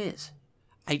think it is.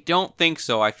 I don't think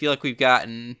so. I feel like we've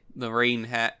gotten the rain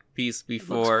hat piece It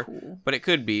before, looks cool. but it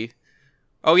could be.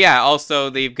 Oh yeah, also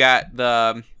they've got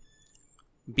the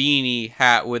beanie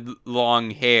hat with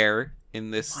long hair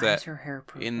in this Why set. is her hair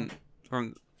purple?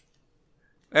 From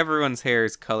everyone's hair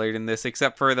is colored in this,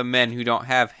 except for the men who don't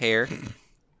have hair.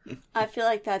 I feel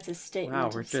like that's a statement. Wow,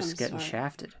 of we're just some getting sort.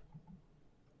 shafted.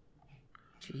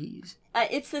 Jeez.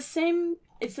 It's the same.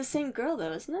 It's the same girl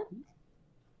though, isn't it?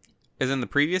 As in the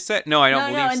previous set? No, I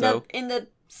don't believe in so. in the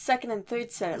second and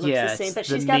third set, it looks Yeah, the same, it's but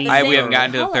the she's got the main- same. We haven't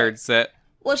gotten to the color. third set.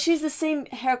 Well, she's the same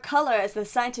hair color as the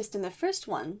scientist in the first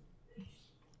one.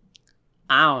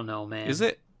 I don't know, man. Is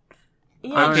it?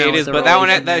 Yeah, I don't Okay, know it what is, the but that one,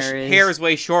 relation that there is. hair is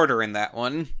way shorter in that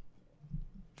one.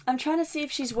 I'm trying to see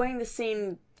if she's wearing the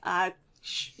same.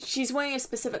 She's wearing a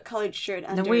specific colored shirt. Now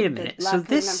Under wait a the minute. lab So coat,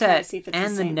 this and I'm trying to set see if it's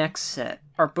and the same. next set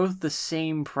are both the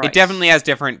same price. It definitely has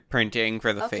different printing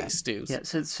for the Okay. face, too. Yeah.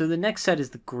 So the next set is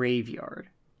the graveyard.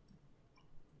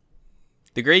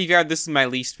 The graveyard, this is my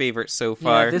least favorite so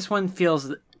far. Yeah, this one feels.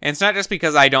 And it's not just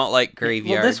because I don't like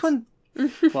graveyards. Well, this one.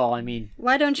 Well, I mean,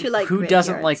 Why don't you like? who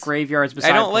doesn't like graveyards? I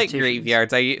Besides don't like politicians?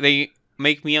 graveyards. They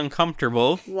make me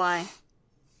uncomfortable. Why?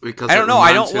 Because I don't it know,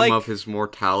 I reminds don't him like- of his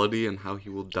mortality and how he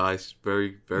will die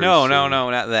very, very No, soon.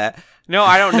 not that. No,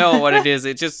 I don't know what it is.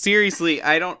 It just seriously,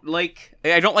 I don't like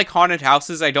haunted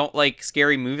houses. I don't like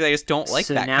scary movies. I just don't like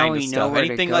So that now kind we of know stuff. where to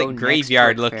Anything go like next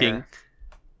graveyard book looking. fair.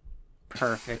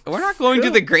 Perfect. We're not going to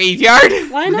the graveyard.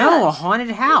 Why No, not? a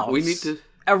haunted house. We need to.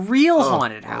 a real Oh,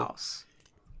 haunted oh. house.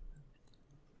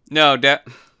 No,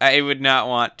 I would not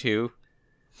want to.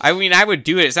 I mean, I would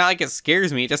do it. It's not like it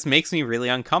scares me. It just makes me really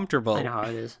uncomfortable. I know how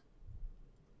it is.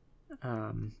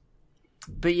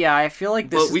 But yeah, I feel like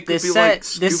But we could this be set like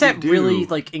this set Scooby-Doo really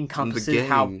like from the encompasses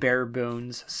how game. bare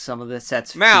bones some of the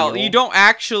sets Mal, feel. you don't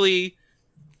actually.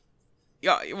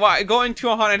 going to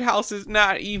a haunted house is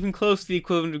not even close to the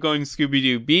equivalent of going to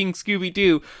Scooby-Doo. Being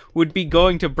Scooby-Doo would be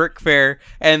going to Brick Fair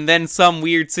and then some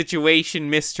weird situation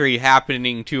mystery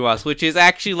happening to us, which is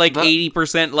actually like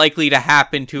 80% likely to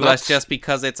happen to us just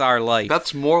because it's our life.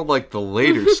 That's more like the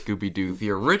later Scooby-Doo.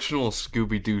 The original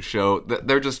Scooby-Doo show,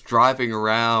 they're just driving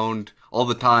around all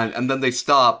the time, and then they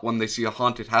stop when they see a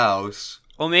haunted house.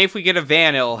 Well, maybe if we get a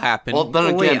van, it'll happen. Well,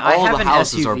 then again, all the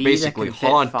houses are basically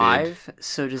haunted. 5,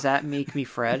 so does that make me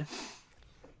Fred?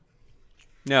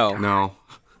 No. No.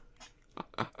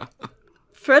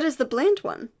 Fred is the bland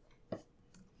one.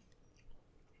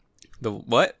 The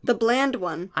what? The bland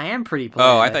one. I am pretty bland.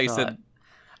 Oh, I thought you said...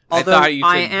 Although I thought you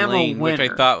said am Blaine, a winner.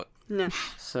 which I thought... No.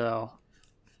 So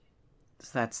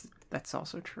that's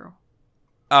also true.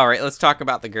 All right, let's talk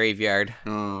about the graveyard.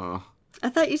 I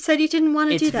thought you said you didn't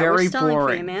want to do that. Very We're stalling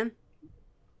for you, boring. man.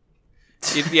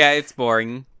 It's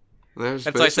boring. There's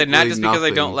That's why I said not just because I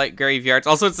nothing. don't like graveyards.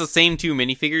 Also, it's the same 2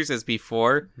 minifigures as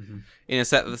before in a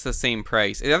set that's the same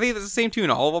price. I think it's the same 2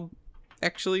 in all of them,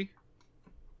 actually.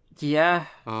 Yeah,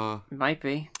 might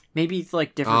be. Maybe it's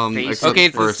like different faces. except Okay,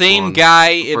 it's the first same one.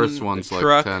 guy The in first one's the like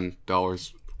truck.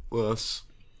 $10 less.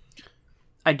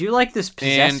 I do like this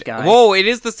possessed guy. Whoa, it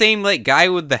is the same like guy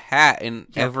with the hat in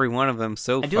every one of them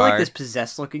so far. I do like this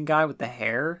possessed looking guy with the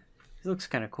hair. He looks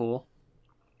kind of cool.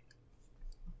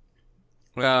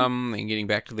 And getting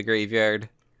back to the graveyard.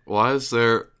 Why is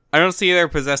there... I don't see their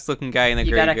possessed looking guy in the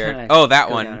You gotta graveyard. kinda Oh, that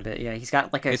go down a one. bit. Yeah, he's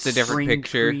got like a It's a different spring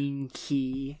picture. green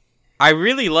key. I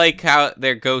really like how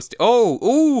their ghost...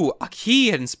 Oh, a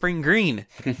key in spring green.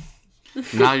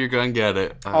 Now you're gonna get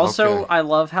it. Also, okay. I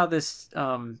love how this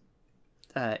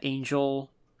angel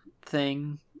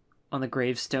thing on the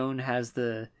gravestone has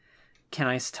the "Can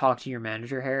I talk to your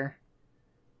manager" hair.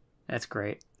 That's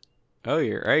great. Oh,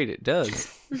 you're right, it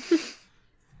does.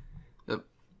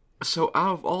 So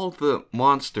out of all the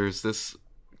monsters this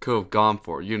could have gone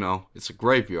for, it's a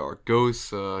graveyard.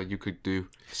 Ghosts, you could do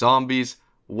zombies.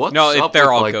 What's No, up they're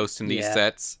with, all like, ghosts in these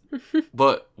sets.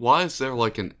 But why is there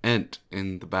like an ent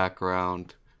in the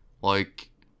background? Like,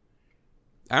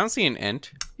 I don't see an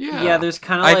ent. Yeah, there's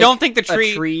kind of I like don't think the a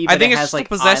tree... tree, I but think it it's has just a like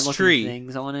possessed eye-looking tree.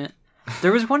 things on it.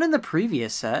 There was one in the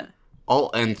previous set. all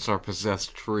ents are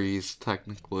possessed trees,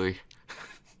 technically.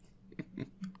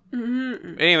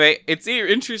 Anyway, it's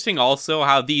interesting also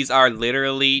how these are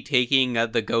literally taking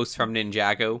the ghosts from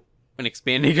Ninjago and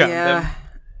expanding on them.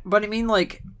 But I mean,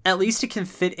 like, at least it can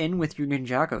fit in with your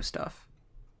Ninjago stuff.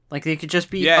 Like, they could just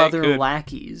be Yeah, it other could.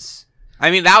 lackeys.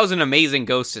 I mean, that was an amazing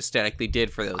ghost aesthetic they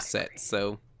did for those sets,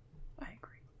 so... I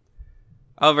agree.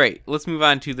 Alright, let's move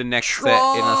on to the next set,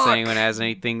 unless anyone has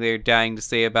anything they're dying to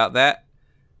say about that.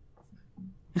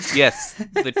 Yes,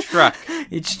 the truck.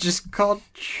 It's just called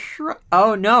truck.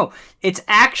 Oh, no. It's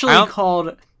actually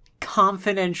called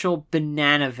Confidential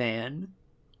Banana Van.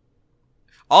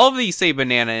 All of these say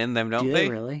banana in them, don't Do they? they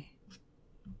really?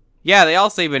 Yeah, they all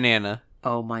say banana.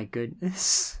 Oh my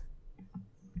goodness.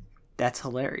 That's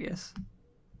hilarious.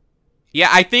 Yeah,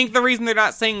 I think the reason they're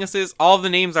not saying this is all the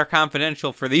names are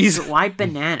confidential for these. But why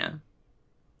banana?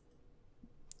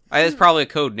 It's probably a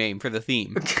code name for the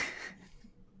theme.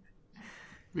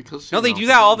 Because No, they do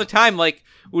that all the time. Like,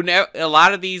 when a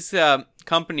lot of these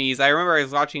companies, I remember I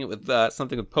was watching it with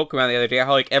something with Pokemon the other day,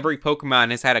 how like every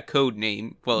Pokemon has had a code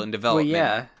name in development.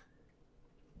 Well,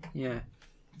 yeah.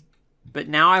 But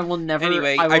now I will never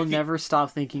Anyway, I will never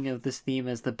stop thinking of this theme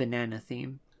as the banana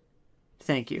theme.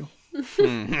 Thank you.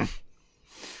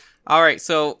 Alright,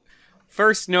 so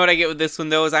first note I get with this one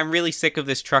though is I'm really sick of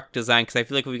this truck design because I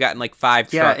feel like we've gotten like 5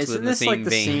 trucks isn't within the this same like the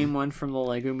vein. same one from the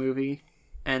Lego movie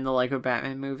and the Lego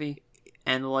Batman movie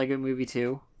and the Lego movie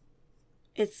 2?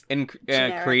 It's And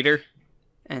generic. Creator.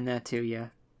 And that too, yeah.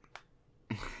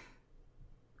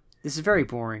 This is very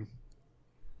boring.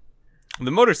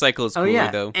 The motorcycle is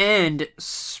cooler though. And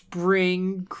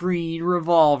spring green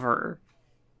revolver.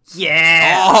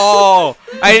 Yeah. Oh,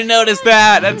 I didn't notice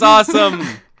that. That's awesome.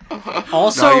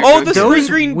 Also, the those spring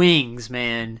green wings,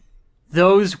 man.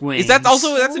 Those wings. Is that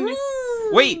also that's a new?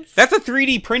 Wait, that's a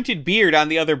 3D printed beard on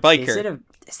the other biker.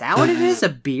 Is that what it is? A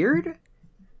beard?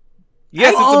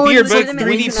 Yes, it's a beard, but it's legitimate 3D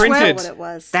reason I know printed. what it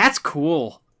was. That's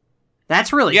cool.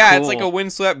 That's really Yeah, cool. it's like a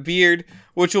windswept beard,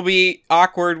 which will be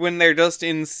awkward when they're just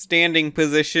in standing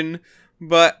position.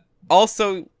 But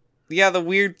also, yeah, the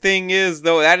weird thing is,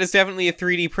 though, that is definitely a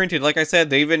 3D printed. Like I said,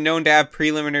 they've been known to have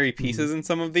preliminary pieces in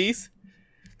some of these.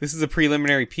 This is a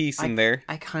preliminary piece in there.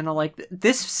 I kind of like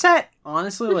this set.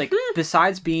 Honestly, like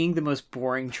besides being the most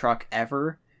boring truck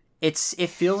ever, it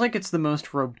feels like it's the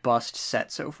most robust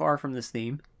set so far from this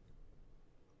theme.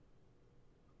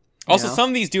 Also, know? some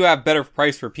of these do have better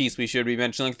price per piece, we should be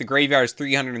mentioning. Like, the Graveyard is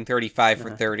 $335 for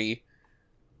 30.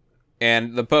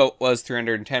 And the boat was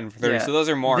 $310 for 30, so those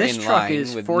are more in line with normal.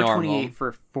 This truck is $428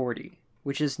 for 40,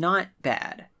 which is not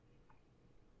bad.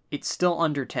 It's still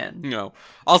under 10. No.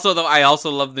 Also, though, I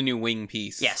also love the new wing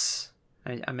piece. Yes.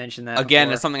 I mentioned that Again,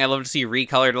 before. it's something I love to see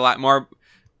recolored a lot more.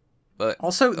 But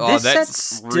also, this set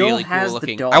still really has cool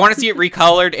looking. the dog. I want to see it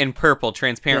recolored in purple,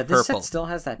 transparent this purple. set still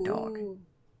has that dog. Ooh.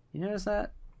 You notice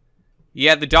that?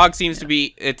 Yeah, the dog seems to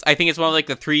be... I think it's one of like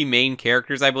the 3 main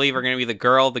characters, I believe, are going to be the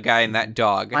girl, the guy, and that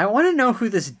dog. I want to know who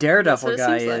this Daredevil That's what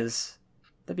guy it seems like. is.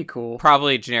 That'd be cool.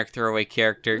 Probably a generic throwaway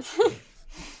character.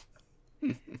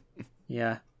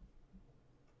 Yeah.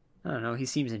 I don't know. He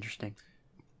seems interesting.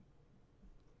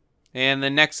 And the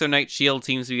Nexonite shield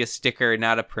seems to be a sticker,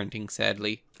 not a printing,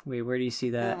 sadly. Wait, where do you see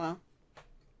Oh, that? well.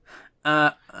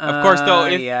 Of course, though,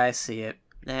 yeah, I see it.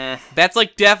 That's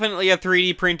like definitely a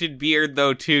 3D printed beard,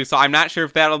 though, too, so I'm not sure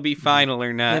if that'll be final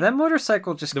or not. Yeah, that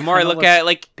motorcycle just The more I kinda look at it,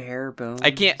 like, bare bones.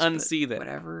 I can't but unsee that.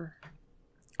 Whatever.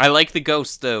 I like the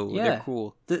ghosts, though. Yeah. They're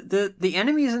cool. The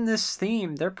enemies in this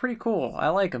theme, they're pretty cool. I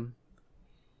like them.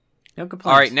 No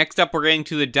complaints. All right, next up, we're getting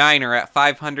to the diner at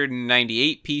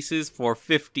 598 pieces for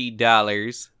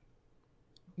 $50.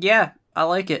 Yeah, I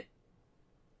like it.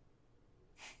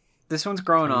 This one's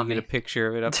growing I'll on get me. a picture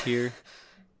of it up here.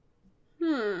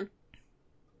 There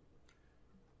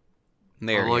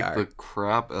I you like are. the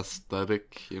crab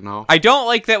aesthetic, you know? I don't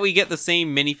like that we get the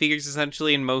same minifigures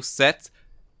essentially in most sets,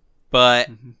 but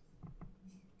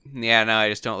yeah, no, I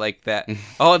just don't like that.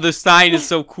 Oh, the sign is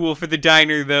so cool for the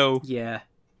diner, though. Yeah.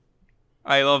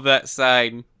 I love that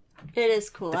sign. It is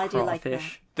cool. The I do like that.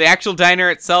 crawfish. The actual diner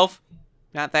itself,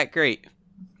 not that great.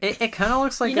 It kind of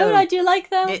looks like You know what I do like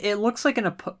though? It looks like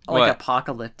an What?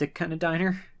 apocalyptic kind of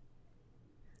diner.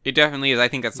 It definitely is. I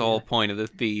think that's the whole point of the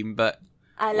theme, but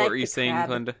I what like were you the saying, crab.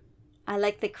 Glenda? I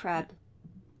like the crab.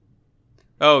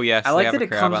 Oh, yes, I they like have that a it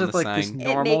crab comes on with the like this sign.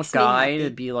 normal makes me guy happy. to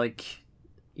be like,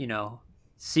 you know,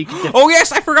 secret. Oh,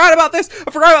 yes, I forgot about this.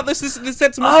 This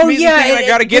set's the most amazing thing, and I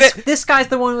gotta get it. This guy's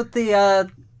the one with the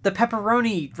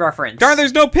pepperoni reference. Darn,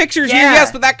 there's no pictures here, Yeah.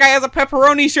 yes, but that guy has a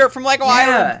pepperoni shirt from LEGO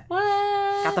Island. Yeah,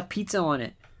 What? got the pizza on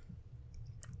it.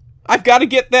 I've got to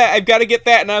get that,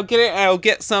 and I'll get it, and I'll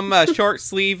get some short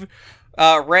sleeve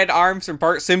red arms from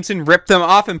Bart Simpson, rip them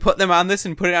off, and put them on this,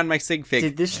 and put it on my sig fig.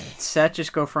 Did this set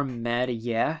just go from meh to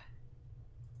yeah?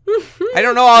 I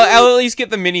don't know, I'll at least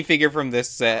get the minifigure from this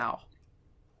set. Wow.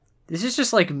 This is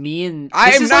just like me and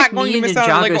I this am is not like going me to in miss out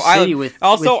on Ninjago LEGO City Island. with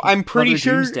Also, with I'm pretty Mother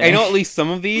sure, Doomsday. I know at least some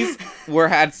of these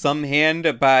had some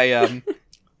hand by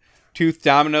Tooth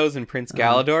Dominoes and Prince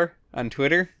Galador on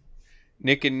Twitter.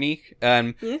 Nick and Neek.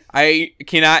 I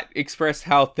cannot express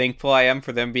how thankful I am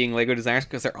for them being LEGO designers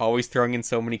because they're always throwing in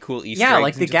so many cool Easter eggs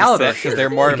like the into Galador set because shirt. they're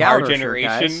more The of our Galador shirt,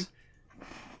 generation. guys.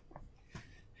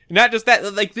 Not just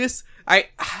that, like this,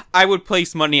 I would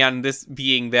place money on this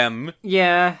being them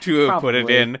Yeah, to have put it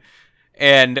probably. in,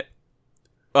 and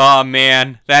oh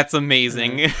man, that's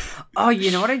amazing. Oh, you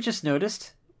know what I just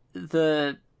noticed?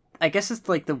 I guess it's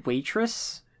like the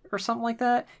waitress or something like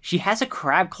that. She has a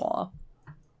crab claw.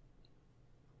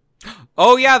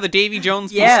 Oh yeah, the Davy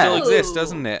Jones piece Yeah. still exists,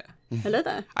 doesn't it? Hello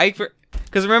there.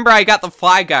 Because remember, I got the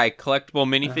Fly Guy collectible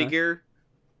minifigure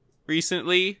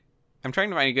recently. I'm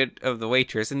trying to find a good of the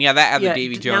waitress, and yeah, that had the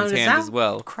Davy Jones does hand that as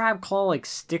well. Crab claw like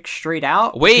stick straight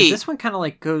out. Wait. Because this one kind of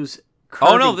like goes.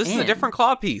 Oh no, curving this is a in. different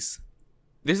claw piece.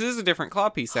 This is a different claw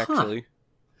piece, actually.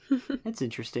 That's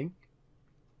interesting.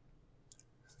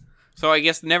 So I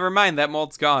guess never mind, that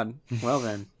mold's gone. Well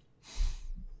then.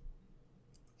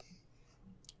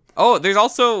 Oh, there's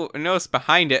also a notice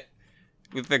behind it.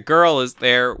 With the girl is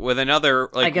there with another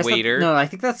I guess waiter. no, I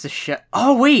think that's the chef.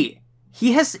 Oh wait,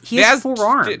 he has 4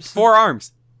 arms. 4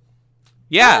 arms.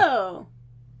 Yeah. Oh.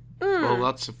 Well,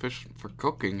 that's sufficient for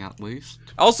cooking, at least.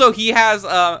 Also, he has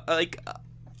a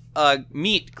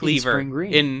meat cleaver spring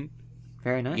green. in.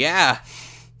 Very nice. Yeah.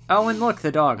 Oh, and look,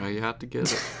 the dog. Now you have to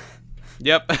get it.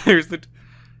 Yep. There's the.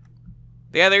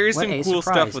 Yeah, there is What some a cool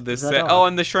surprise. stuff with this Is that set. dog? Oh,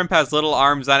 and the shrimp has little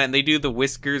arms on it, and they do the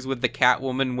whiskers with the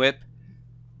Catwoman whip.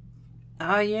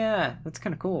 Oh yeah, that's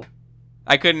kind of cool.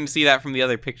 I couldn't see that from the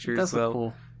other pictures, It does though. look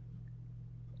cool.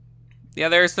 Yeah,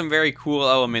 there are some very cool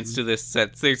elements to this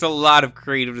set. There's a lot of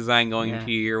creative design going Yeah.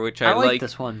 into here, which I I like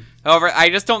this one. However, I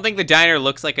just don't think the diner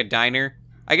looks like a diner.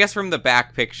 I guess from the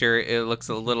back picture, it looks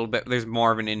a little bit. There's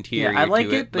more of an interior. Yeah, I like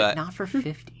to it, but not for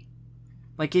 50.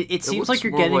 Like it seems looks like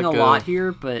you're more getting like a a- lot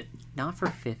here, but not for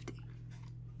 50.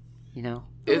 You know?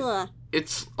 Ugh.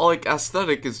 It's like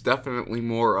aesthetic is definitely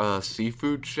more a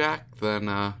seafood shack than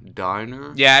a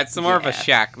diner. Yeah, it's more of a Yeah.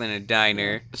 shack than a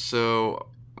diner. So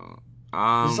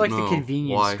This is like the know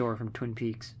convenience why. store from Twin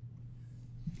Peaks.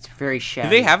 It's very shabby.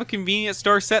 Do they have a convenience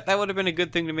store set? That would have been a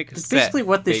good thing to make a That's set. basically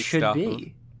what this based should off be. of.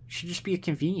 It should just be a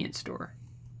convenience store.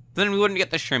 Then we wouldn't get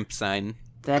the shrimp sign.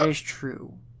 That is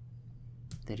true.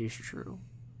 That is true.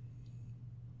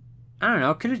 I don't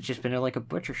know. It could have just been like a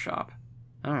butcher shop.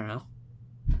 I don't know.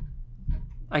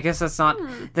 I guess that's not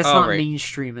Right.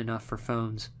 mainstream enough for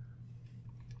phones.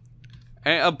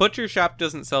 And a butcher shop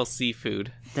doesn't sell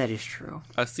seafood. That is true.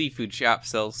 A seafood shop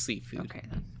sells seafood. Okay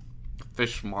then.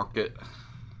 Fish market.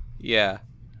 Yeah.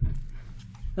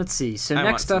 Let's see. So I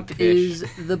want next some up fish. is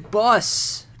the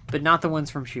bus, but not the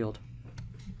ones from Shield.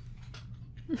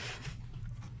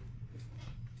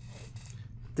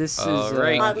 This is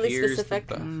Alright, Oddly here's specific.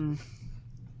 the bus.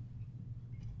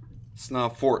 It's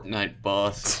not a Fortnite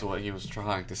bus, is what he was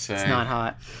trying to say. It's not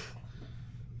hot.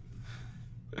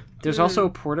 There's also a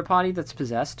porta potty that's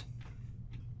possessed.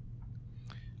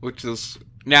 Which is...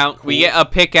 Now, Cool. we get a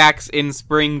pickaxe in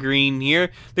spring green here.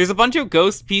 There's a bunch of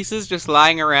ghost pieces just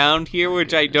lying around here,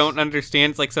 which I don't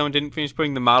understand. It's like someone didn't finish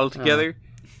putting the model together.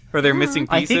 Or they're missing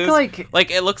I pieces. think Like,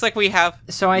 it looks like we have...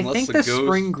 So I Unless think the the ghost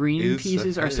spring green is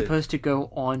pieces are ahead. supposed to go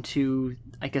onto,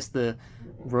 I guess, the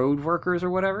road workers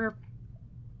or whatever.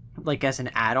 Like as an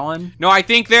add-on. No, I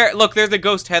think there... Look, there's a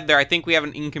ghost head there. I think we have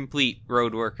an incomplete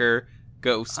road worker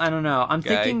ghost. I don't know. I'm guy.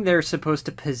 thinking they're supposed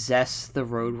to possess the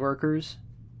road workers.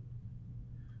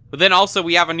 But then also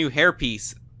we have a new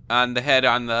hairpiece on the head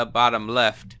on the bottom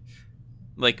left.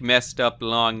 Like, messed up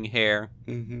long hair.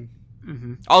 Mm-hmm.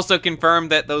 Mm-hmm. Also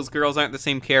confirmed that those girls aren't the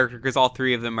same character because all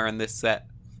three of them are in this set.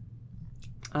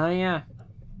 Oh, yeah.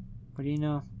 What do you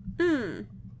know?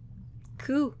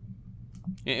 Cool.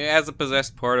 It has a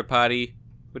possessed porta potty,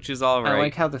 which is all I right.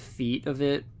 like how the feet of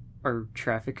it are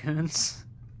traffic cones.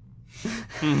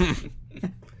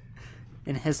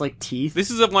 And it has, like, teeth.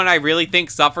 This is the one I really think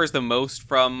suffers the most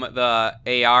from the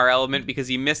AR element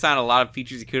because you miss on a lot of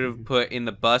features you could have put in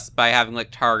the bus by having, like,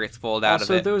 targets fold out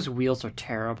Also, of it. those wheels are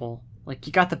terrible. Like,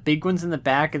 you got the big ones in the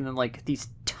back and then, like, these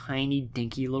tiny,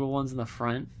 dinky little ones in the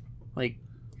front. Like,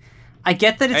 I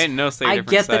get that I it's... didn't notice they were I different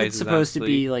get that it's sizes, supposed to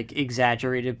honestly. be, like,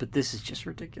 exaggerated, but this is just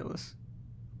ridiculous.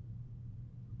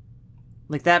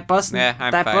 Like, that bus... Nah,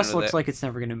 I'm that fine bus with looks it. like it's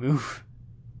never gonna move.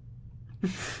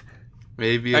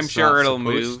 Maybe I'm it's sure not it'll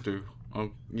supposed to.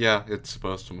 Oh, yeah, it's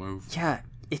supposed to move. Yeah,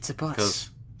 it's a bus. Because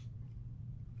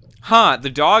Huh, the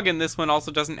dog in this one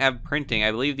also doesn't have printing.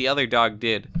 I believe the other dog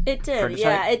did. It did, Prototype?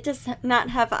 yeah. It does not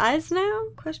have eyes now?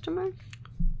 Question mark.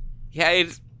 Yeah,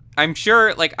 I'm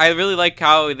sure, like, I really like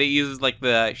how they use, like,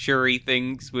 the Shuri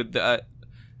things with the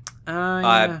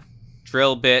Yeah.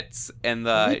 drill bits and They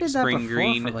the did that spring before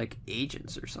green. for, like,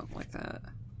 agents or something like that.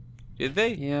 Did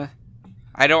they? Yeah.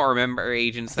 I don't remember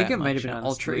Agents I think that it might have much, been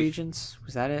Ultra honestly. Agents.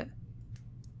 Was that it?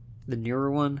 The newer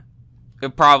one?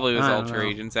 It probably was I don't Ultra know.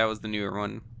 Agents. That was the newer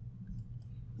one.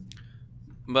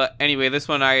 But anyway, this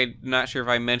one I'm not sure if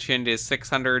I mentioned is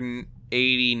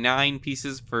 689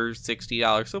 pieces for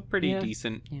 $60. So pretty Yeah,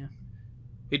 decent. yeah.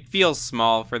 It feels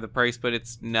small for the price, but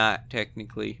it's not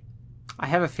technically. I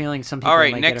have a feeling some people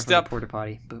Alright, might next get it from up- the porta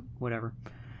potty, but whatever.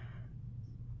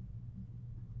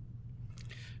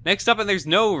 Next up, and there's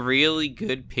no really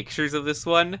good pictures of this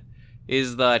one,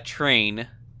 is the train.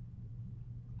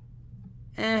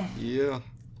 yeah,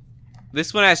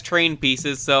 This one has train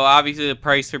pieces, so obviously the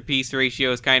price per piece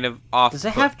ratio is kind of off Does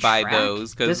it have by track?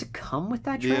 those. Does it come with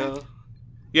that track? yeah.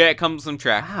 Yeah, it comes with some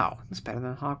track. Wow, that's better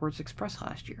than Hogwarts Express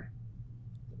last year.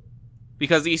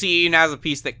 Because you see, it even has a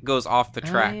piece that goes off the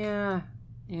track. Oh, yeah.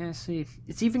 Yeah, I see.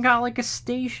 It's even got like a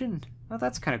station. Oh,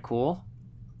 that's kind of cool.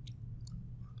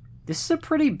 This is a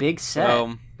pretty big set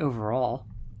So, overall.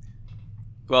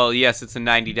 well, yes, it's a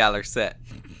 $90 set.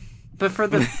 But for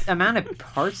the amount of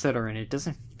parts that are in it,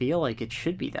 doesn't feel like it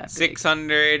should be that big.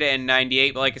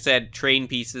 698, but like I said, train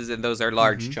pieces, and those are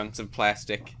large Mm-hmm. chunks of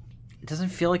plastic. It doesn't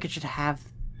feel like it should have...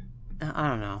 I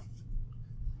don't know.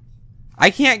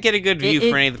 I can't get a good view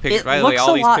for any of the pictures. By the way,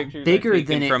 all these pictures bigger are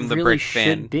taken than from it the really Brick should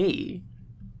Fan. be.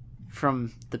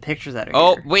 From the pictures that are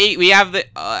Oh, here. wait, we have the...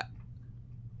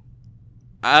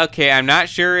 okay, I'm not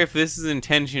sure if this is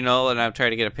intentional, and I'm trying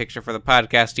to get a picture for the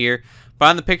podcast here. But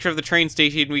on the picture of the train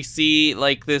station, we see,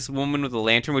 like, this woman with a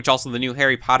lantern, which also the new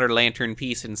Harry Potter lantern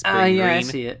piece in spring Yeah, I green.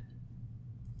 see it.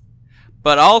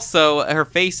 But also, her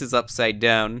face is upside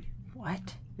down.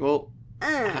 What? Well,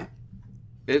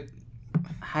 it.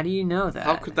 How do you know that?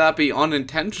 How could that be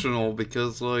unintentional?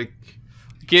 Because like,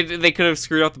 They could have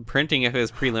screwed up the printing if it was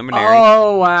preliminary.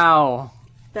 Oh, wow.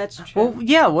 That's true. Well,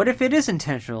 yeah, what if it is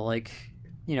intentional? Like,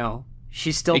 you know,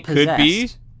 she's still It could possessed. be.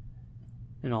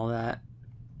 And all that.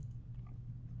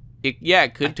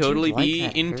 it could I do totally like be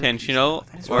that hairpiece. intentional,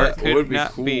 That is or it It could would be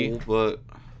not cool, be. but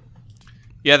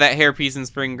Yeah, that hairpiece in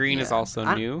spring green is Yeah.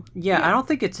 also new. Yeah, I don't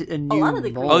think it's a new lot of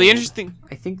the mold. Oh, the interesting.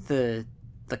 I think the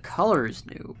color is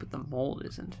new, but the mold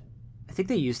isn't. I think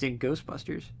they used it in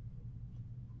Ghostbusters.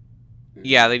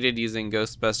 Yeah, they did use it in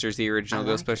Ghostbusters, the original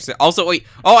I like Ghostbusters. Also, wait.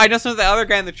 Oh, I just know the other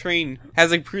guy on the train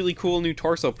has a really cool new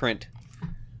torso print.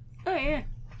 Oh yeah.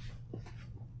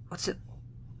 What's it?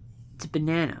 It's a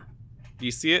banana. Do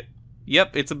you see it?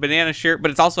 Yep, it's a banana shirt, but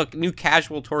it's also a new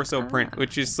casual torso print,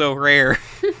 which is so rare.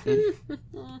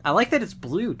 I like that it's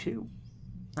blue too.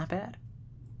 Not bad.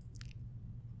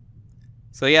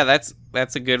 So yeah, that's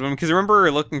a good one. Because remember we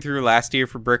were looking through last year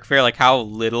for Brick Fair, like how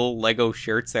little Lego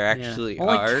shirts there actually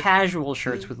Only are. casual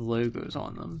shirts with logos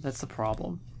on them. That's the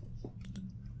problem.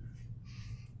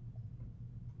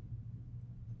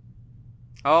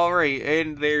 Alright,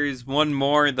 and there's one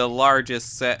more, the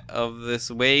largest set of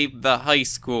this wave, the high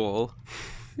school.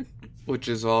 which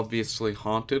is obviously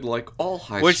haunted, like all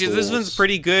high Which schools. is, this one's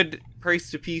pretty good price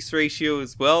to piece ratio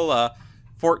as well.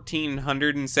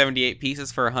 1,478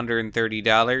 pieces for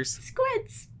 $130.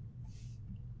 Squids.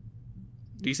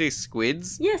 Do you say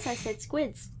squids? Yes, I said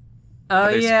squids. Oh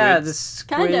Are they yeah, squids? the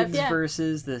squids Kind of, yeah.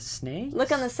 versus the snakes.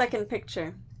 Look on the second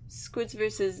picture. Squids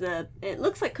versus the... It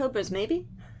looks like cobras, maybe?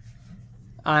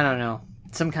 I don't know.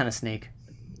 Some kind of snake.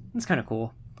 It's kind of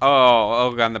cool.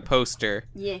 Oh, on the poster.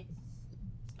 Yeah.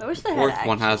 I wish they Fourth had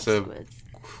one has actual a squids.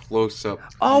 close-up.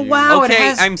 Oh view. wow! Okay, it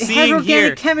has, I'm it has seeing organic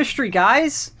here. chemistry,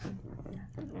 guys.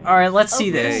 All right, let's see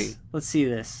Okay. this. Let's see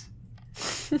this.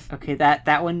 Okay,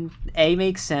 that one A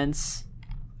makes sense.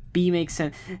 B makes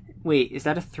sense. Wait, is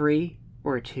that a 3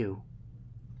 or a 2?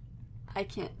 I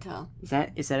can't tell. Is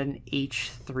that an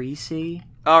H3C?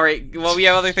 Alright, well, we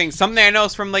have other things. Something I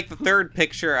noticed from, like, the third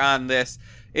picture on this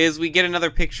is we get another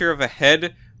picture of a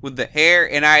head with the hair,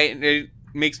 and it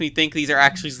makes me think these are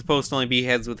actually supposed to only be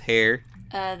heads with hair.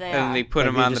 They And are. they put Like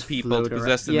them they on the just people to float around.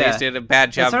 possess them. Yeah. They did a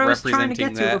bad job That's what I was trying to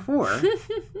representing get to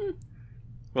that. before.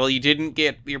 Well, you didn't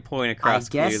get your point across I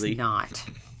guess clearly. not.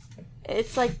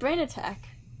 It's like Brain Attack.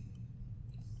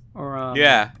 Or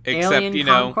Yeah, except, Alien you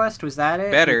know, Conquest, was that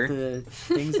it? better. With the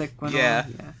things that went Yeah.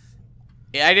 on? Yeah.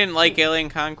 Yeah, I didn't like Alien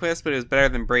Conquest, but it was better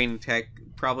than Brain Attack.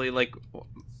 Probably, like,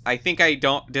 I think I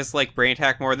don't dislike Brain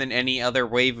Attack more than any other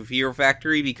wave of Hero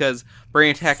Factory because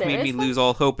Brain Attack made me Seriously? lose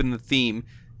all hope in the theme.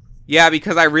 Yeah,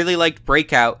 because I really liked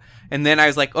Breakout, and then I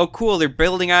was like, oh, cool, they're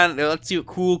building on, let's see what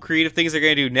cool, creative things they're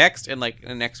going to do next, and, like,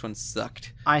 the next one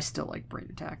sucked. I still like Brain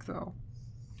Attack, though.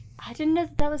 I didn't know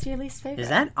that was your least favorite. Is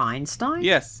that Einstein?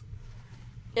 Yes.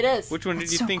 It is. Which one did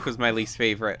That's you so think was my least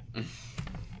favorite?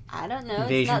 I don't know.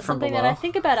 Invasion It's not from something that I Below?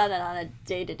 think about on a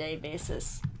day-to-day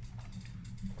basis.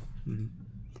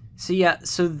 So yeah,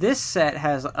 so this set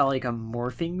has like a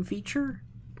morphing feature,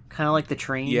 kind of like the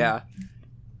train Yeah.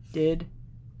 did.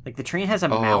 Like the train has a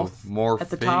Oh, mouth more at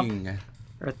the top. thing.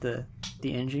 or at the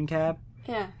engine cab.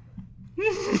 Yeah.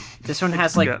 This one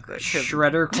has like forgot that kid.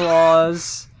 shredder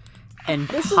claws and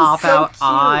This is pop so out cute.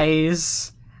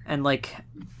 eyes and like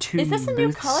two. Is this a new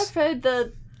booths.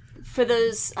 color for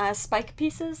those spike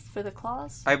pieces for the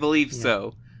claws? I believe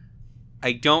so.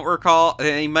 I don't recall.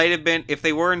 They might have been, if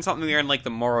they were in something, they're in, like,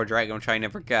 the Moro Dragon, which I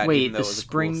never got, Wait, even though the it was a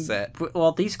spring cool set.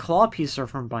 Well, these claw pieces are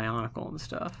from Bionicle and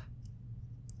stuff.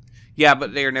 Yeah,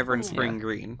 but they're never in Oh, spring yeah.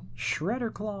 green.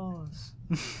 Shredder claws.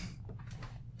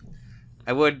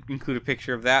 I would include a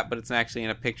picture of that, but it's actually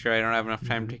in a picture. I don't have enough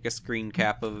time to take a screen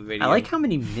cap of a video. I like how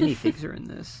many minifigs are in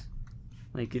this.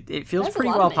 Like it feels That's a pretty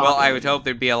lot well of minifigs. Well, I populated. would hope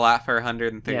there'd be a lot for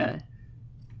 130. Yeah.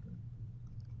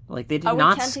 Like they did Are we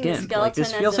not counting the skimp. Like this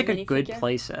skeleton feels as a like a good minifigure?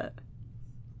 playset.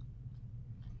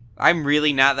 I'm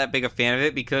really not that big a fan of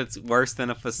it because it's worse than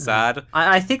a facade.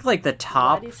 I think like the Why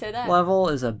top do you say that? level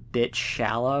is a bit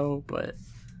shallow, but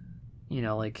you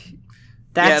know, like Yeah,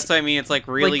 that's that's what I mean. It's like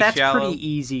really like, that's shallow. pretty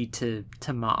easy to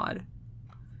mod.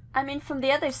 I mean, from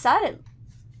the other side,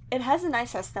 it has a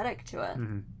nice aesthetic to it.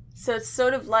 Mhm. So it's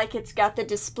sort of like it's got the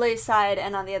display side,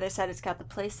 and on the other side, it's got the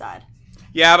play side.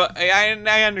 Yeah, but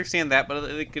I understand that. But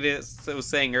like it is, I was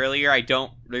saying earlier, I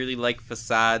don't really like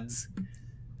facades.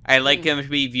 I like them to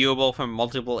be viewable from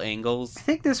multiple angles. I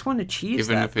think this one achieves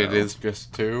Even that, if it though. is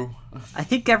just two. I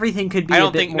think everything could be. I a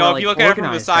don't bit think. more, No, like, if you look at it from the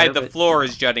organized side, better, the but- floor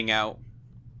is jutting out.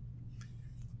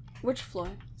 Which floor?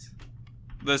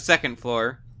 The second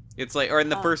floor, it's like, or in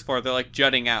the Oh. first floor, they're like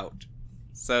jutting out.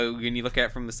 So when you look at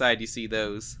it from the side, you see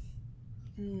those.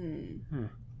 Hmm.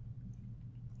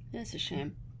 That's a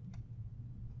shame.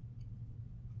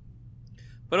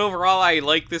 But overall, I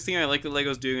like this theme. I like that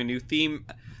LEGO's doing a new theme.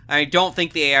 I don't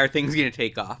think the AR thing's gonna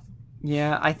take off.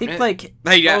 Yeah, I think like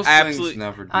yeah, Most absolutely. things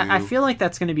never do. I feel like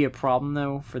that's going to be a problem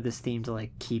though for this theme to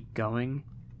like keep going.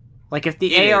 Like if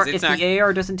the It AR is, if it's the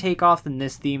AR doesn't take off, then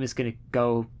this theme is going to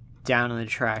go down in the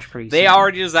trash pretty They soon.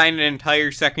 already designed an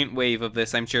entire second wave of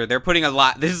this. I'm sure they're putting a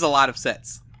lot. This is a lot of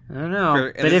sets. I don't know,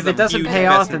 and but this if is a it doesn't huge pay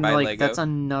off, investment then by like LEGO. that's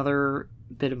another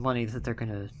bit of money that they're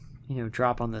going to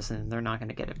drop on this, and they're not going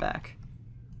to get it back.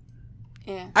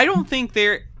 Yeah. I don't think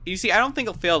they're. You see, I don't think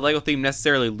a failed LEGO theme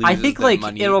necessarily loses I think them like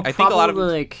money. it'll I probably think a lot of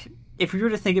like if we were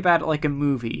to think about it like a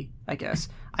movie, I guess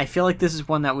I feel like this is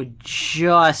one that would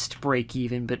just break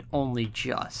even, but only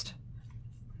just.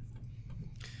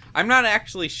 I'm not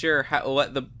actually sure how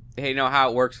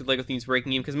it works with LEGO themes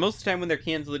breaking even, because most of the time when they're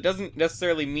canceled, it doesn't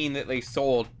necessarily mean that they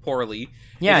sold poorly.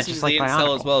 Yeah, it it's means just like they didn't sell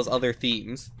Bionicle. as well as other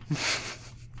themes.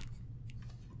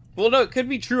 Well, no, it could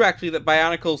be true actually that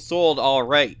Bionicle sold all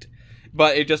right,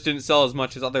 but it just didn't sell as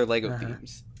much as other LEGO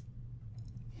themes.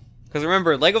 Because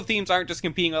remember, LEGO themes aren't just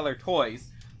competing with other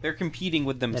toys; they're competing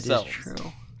with themselves. That is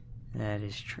true. That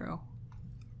is true.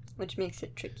 Which makes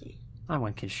it tricky. I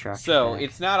want construction. So back.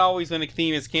 it's not always when a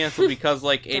theme is canceled because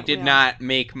like it Don't did we all? not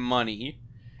make money.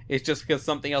 It's just because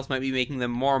something else might be making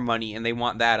them more money, and they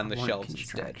want that on the I want shelves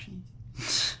instead. construction.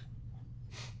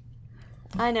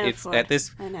 I know. It's Ford. at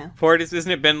this I know. Ford, hasn't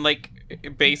it been like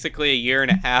basically a year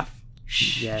and a half?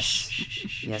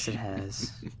 Yes, yes, it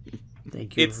has.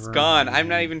 Thank you. It's gone. I'm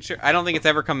not even sure. I don't think it's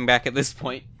ever coming back at this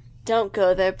point. Don't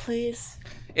go there, please.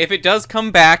 If it does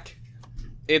come back,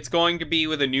 it's going to be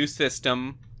with a new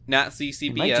system, not CCBS.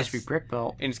 It might just be brick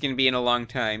built. And it's going to be in a long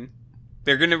time.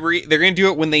 They're gonna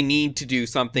do it when they need to do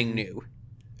something new,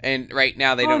 and right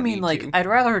now they don't. I mean, need like to. I'd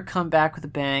rather it come back with a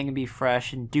bang and be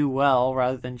fresh and do well,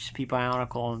 rather than just be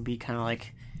Bionicle and be kind of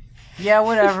like, yeah,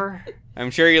 whatever. I'm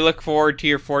sure you look forward to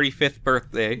your 45th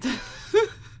birthday.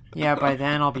 Yeah, by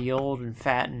then I'll be old and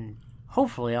fat and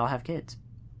hopefully I'll have kids.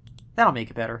 That'll make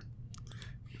it better.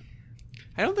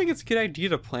 I don't think it's a good idea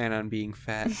to plan on being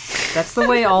fat. That's the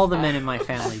way all the men in my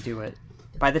family do it.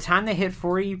 By the time they hit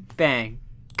 40, bang,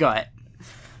 gut.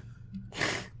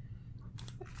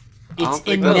 I don't It's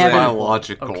think that's inevitable.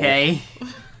 biological. Okay.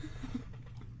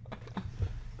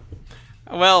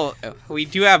 Well, we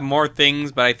do have more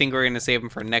things, but I think we're going to save them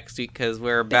for next week because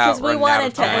we're about Because we running out wanted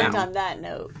of to time. end on that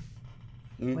note.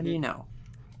 What do you know?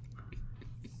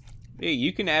 Hey,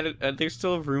 you can add it. There's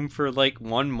still room for like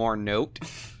one more note.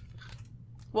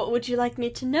 What would you like me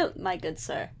to note, my good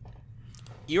sir?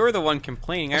 You're the one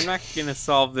complaining. I'm not going to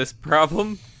solve this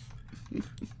problem.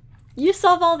 You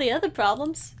solve all the other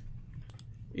problems.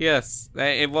 Yes.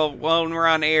 Well, when we're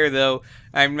on air, though,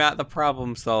 I'm not the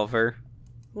problem solver.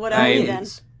 What are you I- then?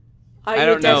 Are I you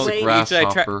don't know. dead weight?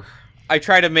 Grasshopper. I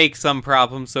try to make some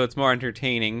problems so it's more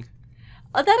entertaining.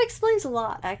 Oh, that explains a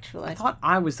lot, actually. I thought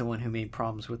I was the one who made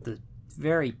problems with the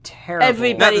very terrible...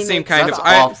 Everybody- Not the same makes kind of.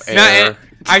 problems. Off air.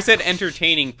 I said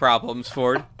entertaining problems,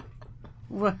 Ford.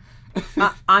 What?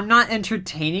 I'm not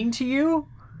entertaining to you?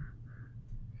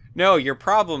 No, your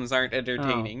problems aren't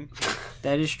entertaining.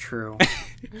 That is true.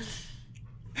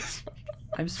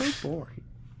 I'm so bored.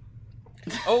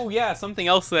 Oh yeah, something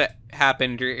else that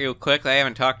happened real quick that I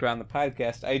haven't talked about on the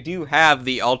podcast. I do have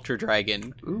the Ultra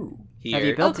Dragon Ooh. here, Have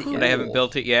you built Oh, it cool. yet? but I haven't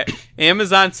built it yet.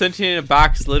 Amazon sent it in a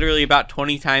box literally about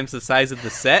 20 times the size of the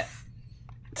set.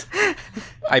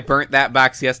 I burnt that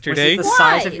box Was yesterday it the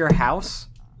size Why? of your house?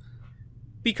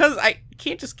 because I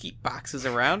can't just keep boxes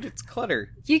around. It's clutter.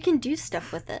 You can do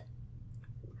stuff with it.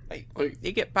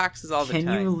 They get boxes all the Can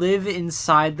time. you live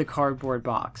inside the cardboard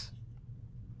box?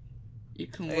 You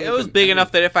can It was big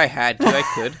enough that if I had to, I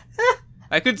could.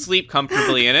 I could sleep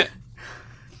comfortably in it.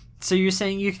 So you're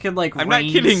saying you could like I'm not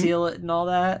rain kidding. seal it and all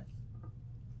that?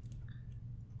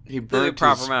 He The burnt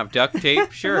proper his amount of duct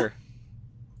tape, sure.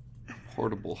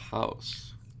 portable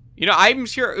house. You know, I'm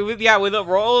sure. With a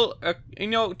roll,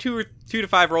 2 to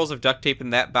 5 rolls of duct tape in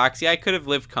that box. Yeah, I could have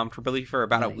lived comfortably for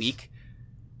about a Nice. week.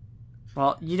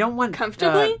 Well, you don't want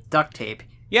Comfortably? duct tape.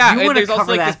 Yeah, You and wanna there's also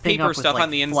cover like that this thing paper up with, stuff like, on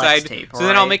the flex inside. tape, So then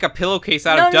I'll alright? make a pillowcase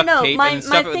out No, of duct no, no. tape My and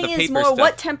stuff it with thing the is paper more, stuff.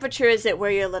 what temperature is it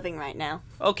where you're living right now?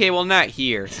 Okay, well, not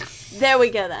here. There we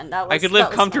go then. That was, I could that live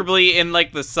was comfortably in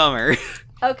like the summer.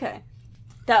 fine. Okay.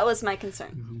 That was my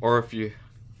concern. Or if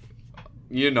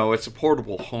it's a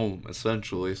portable home,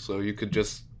 essentially, so you could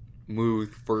just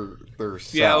move further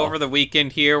south. Yeah, over the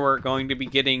weekend here, we're going to be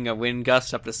getting a wind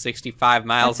gust up to 65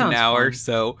 miles That an sounds hour. fun.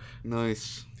 So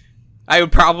Nice. I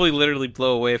would probably literally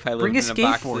blow away if I lived Bring a in a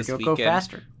box skateboard. this You'll weekend. go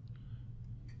faster.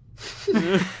 In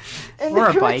Or the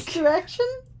a correct bike. direction?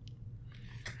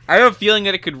 I have a feeling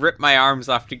that it could rip my arms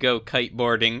off to go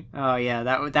kiteboarding. Oh yeah,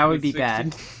 that would be 60.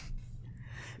 bad.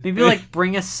 Maybe like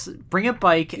bring a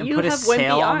bike and You put a have wimpy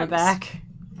sail on the arms. back.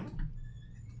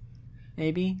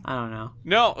 maybe? I don't know.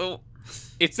 No,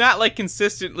 it's not like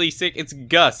consistently sick. It's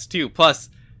gusts too. Plus,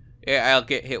 I'll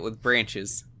get hit with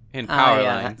branches and power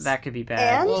lines. That could be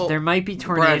bad. And? There might be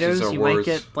tornadoes. Branches are You worse. might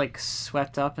get like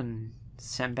swept up and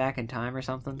sent back in time or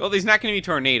something. Well, there's not going to be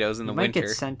tornadoes in the You might winter. get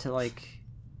sent to like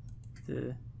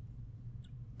the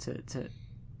to.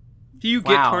 Do you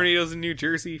get tornadoes in New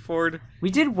Jersey, Ford?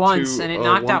 We did once, To and it a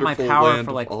knocked out my wonderful power land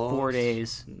for like of 4 Oz.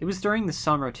 days. It was during the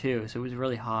summer too, so it was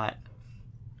really hot.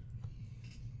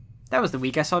 That was the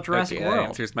week I saw Jurassic Okay, that World.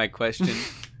 answers my question.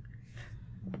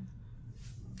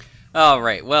 All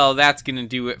right, well, that's going to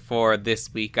do it for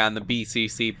this week on the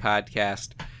BCC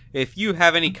Podcast. If you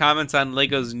have any comments on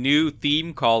LEGO's new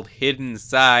theme called Hidden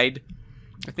Side,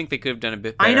 I think they could have done a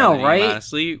bit better. I know, on the name, right?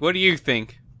 honestly, what do you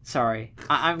think? Sorry,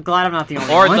 I'm glad I'm not the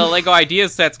only Or one. the LEGO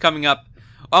Ideas sets coming up.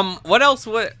 What else?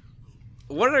 What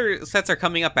other sets are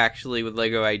coming up actually with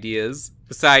LEGO Ideas?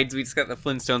 Besides, we just got the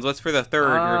Flintstones. What's for the third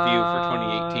review for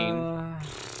 2018?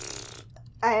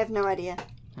 I have no idea.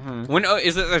 When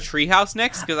is it the Treehouse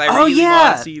next? Because I Oh really yeah,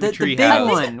 want to see the big Treehouse.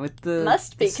 one with the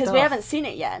Must be, the because we stuff. haven't seen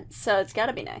it yet, so it's got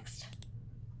to be next.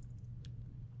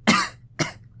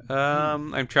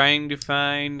 I'm trying to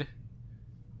find.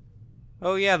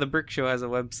 Oh yeah, the Brick Show has a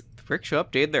website. The Brick Show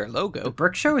updated their The logo.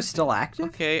 Brick Show is still active.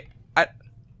 Okay,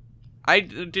 I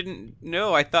didn't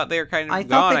know. I thought they were kind of I gone.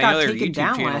 thought they I know got their taken YouTube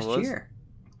down channel last was. year.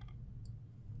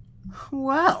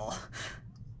 Well,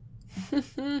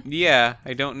 Yeah,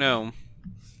 I don't know.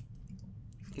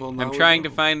 Well, now I'm we trying know.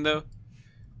 to find the.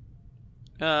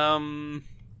 I'm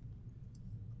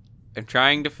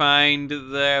trying to find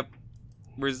the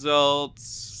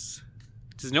results.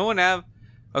 Does no one have?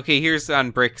 Okay, here's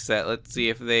on Brickset. Let's see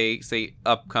if they say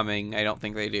upcoming. I don't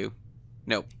think they do.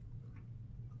 Nope.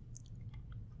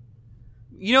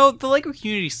 You know, the LEGO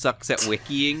community sucks at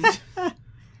wikiing.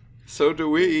 So do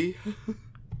we.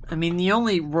 I mean, the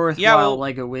only worthwhile Yeah, well,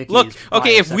 LEGO wiki. Look, is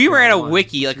okay, if we were at a Biosector 1.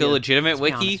 wiki, like a Yeah, legitimate let's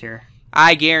be honest wiki, here.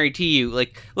 I guarantee you,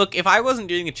 like, look, if I wasn't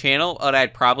doing a channel, what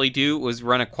I'd probably do was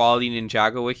run a quality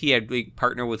Ninjago wiki. I'd like,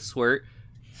 partner with Swirt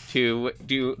to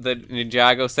do the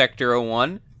Ninjago Sector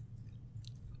 01.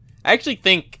 I actually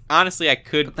think, honestly, I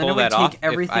could But then pull it would that off take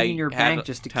everything if I in your had bank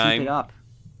just to time. keep it up.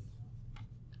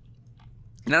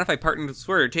 Not if I partnered with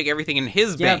Swirt, it'd take everything in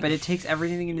his Yeah, bank. but it takes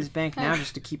everything in his bank now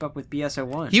just to keep up with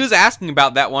BSO1. He was asking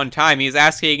about that one time. He was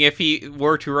asking if he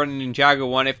were to run a Ninjago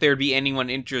one, if there would be anyone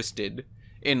interested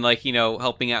in, like, you know,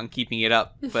 helping out and keeping it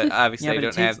up. But obviously yeah, I but don't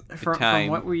it takes, have the from time.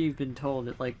 what we've been told,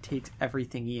 it like takes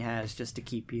everything he has just to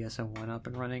keep BSO1 up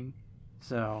and running.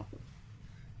 So,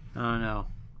 I don't know.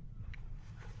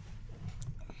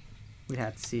 We'd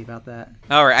have to see about that.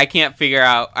 Alright, I can't figure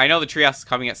out. I know the Treehouse is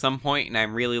coming at some point, and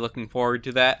I'm really looking forward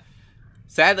to that.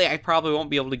 Sadly, I probably won't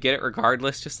be able to get it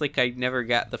regardless, just like I never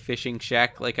got the Fishing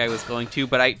Shack like I was going to.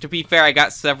 But to be fair, I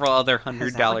got several other $100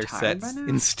 retired sets by now?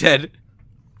 instead.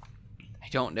 I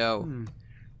don't know. Hmm.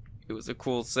 It was a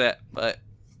cool set, but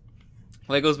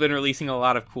LEGO's been releasing a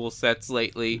lot of cool sets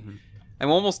lately. Mm-hmm. I'm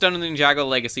almost done with Ninjago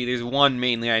Legacy. There's one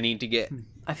mainly I need to get.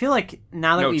 I feel like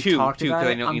now that No, we've two, talked 'cause about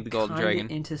I it, don't I'm need the Golden kinda Dragon.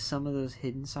 into some of those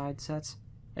hidden side sets.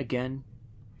 Again,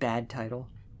 bad title.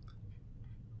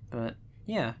 But,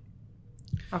 yeah.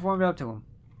 I've warmed up to them.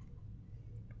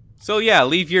 So yeah,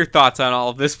 leave your thoughts on all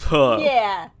of this below.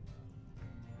 Yeah.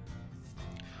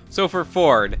 So for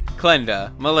Ford,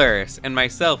 Klenda, Malaris, and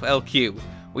myself, LQ,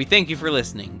 we thank you for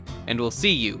listening, and we'll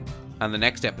see you on the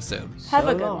next episode. Have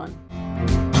a So good long. one.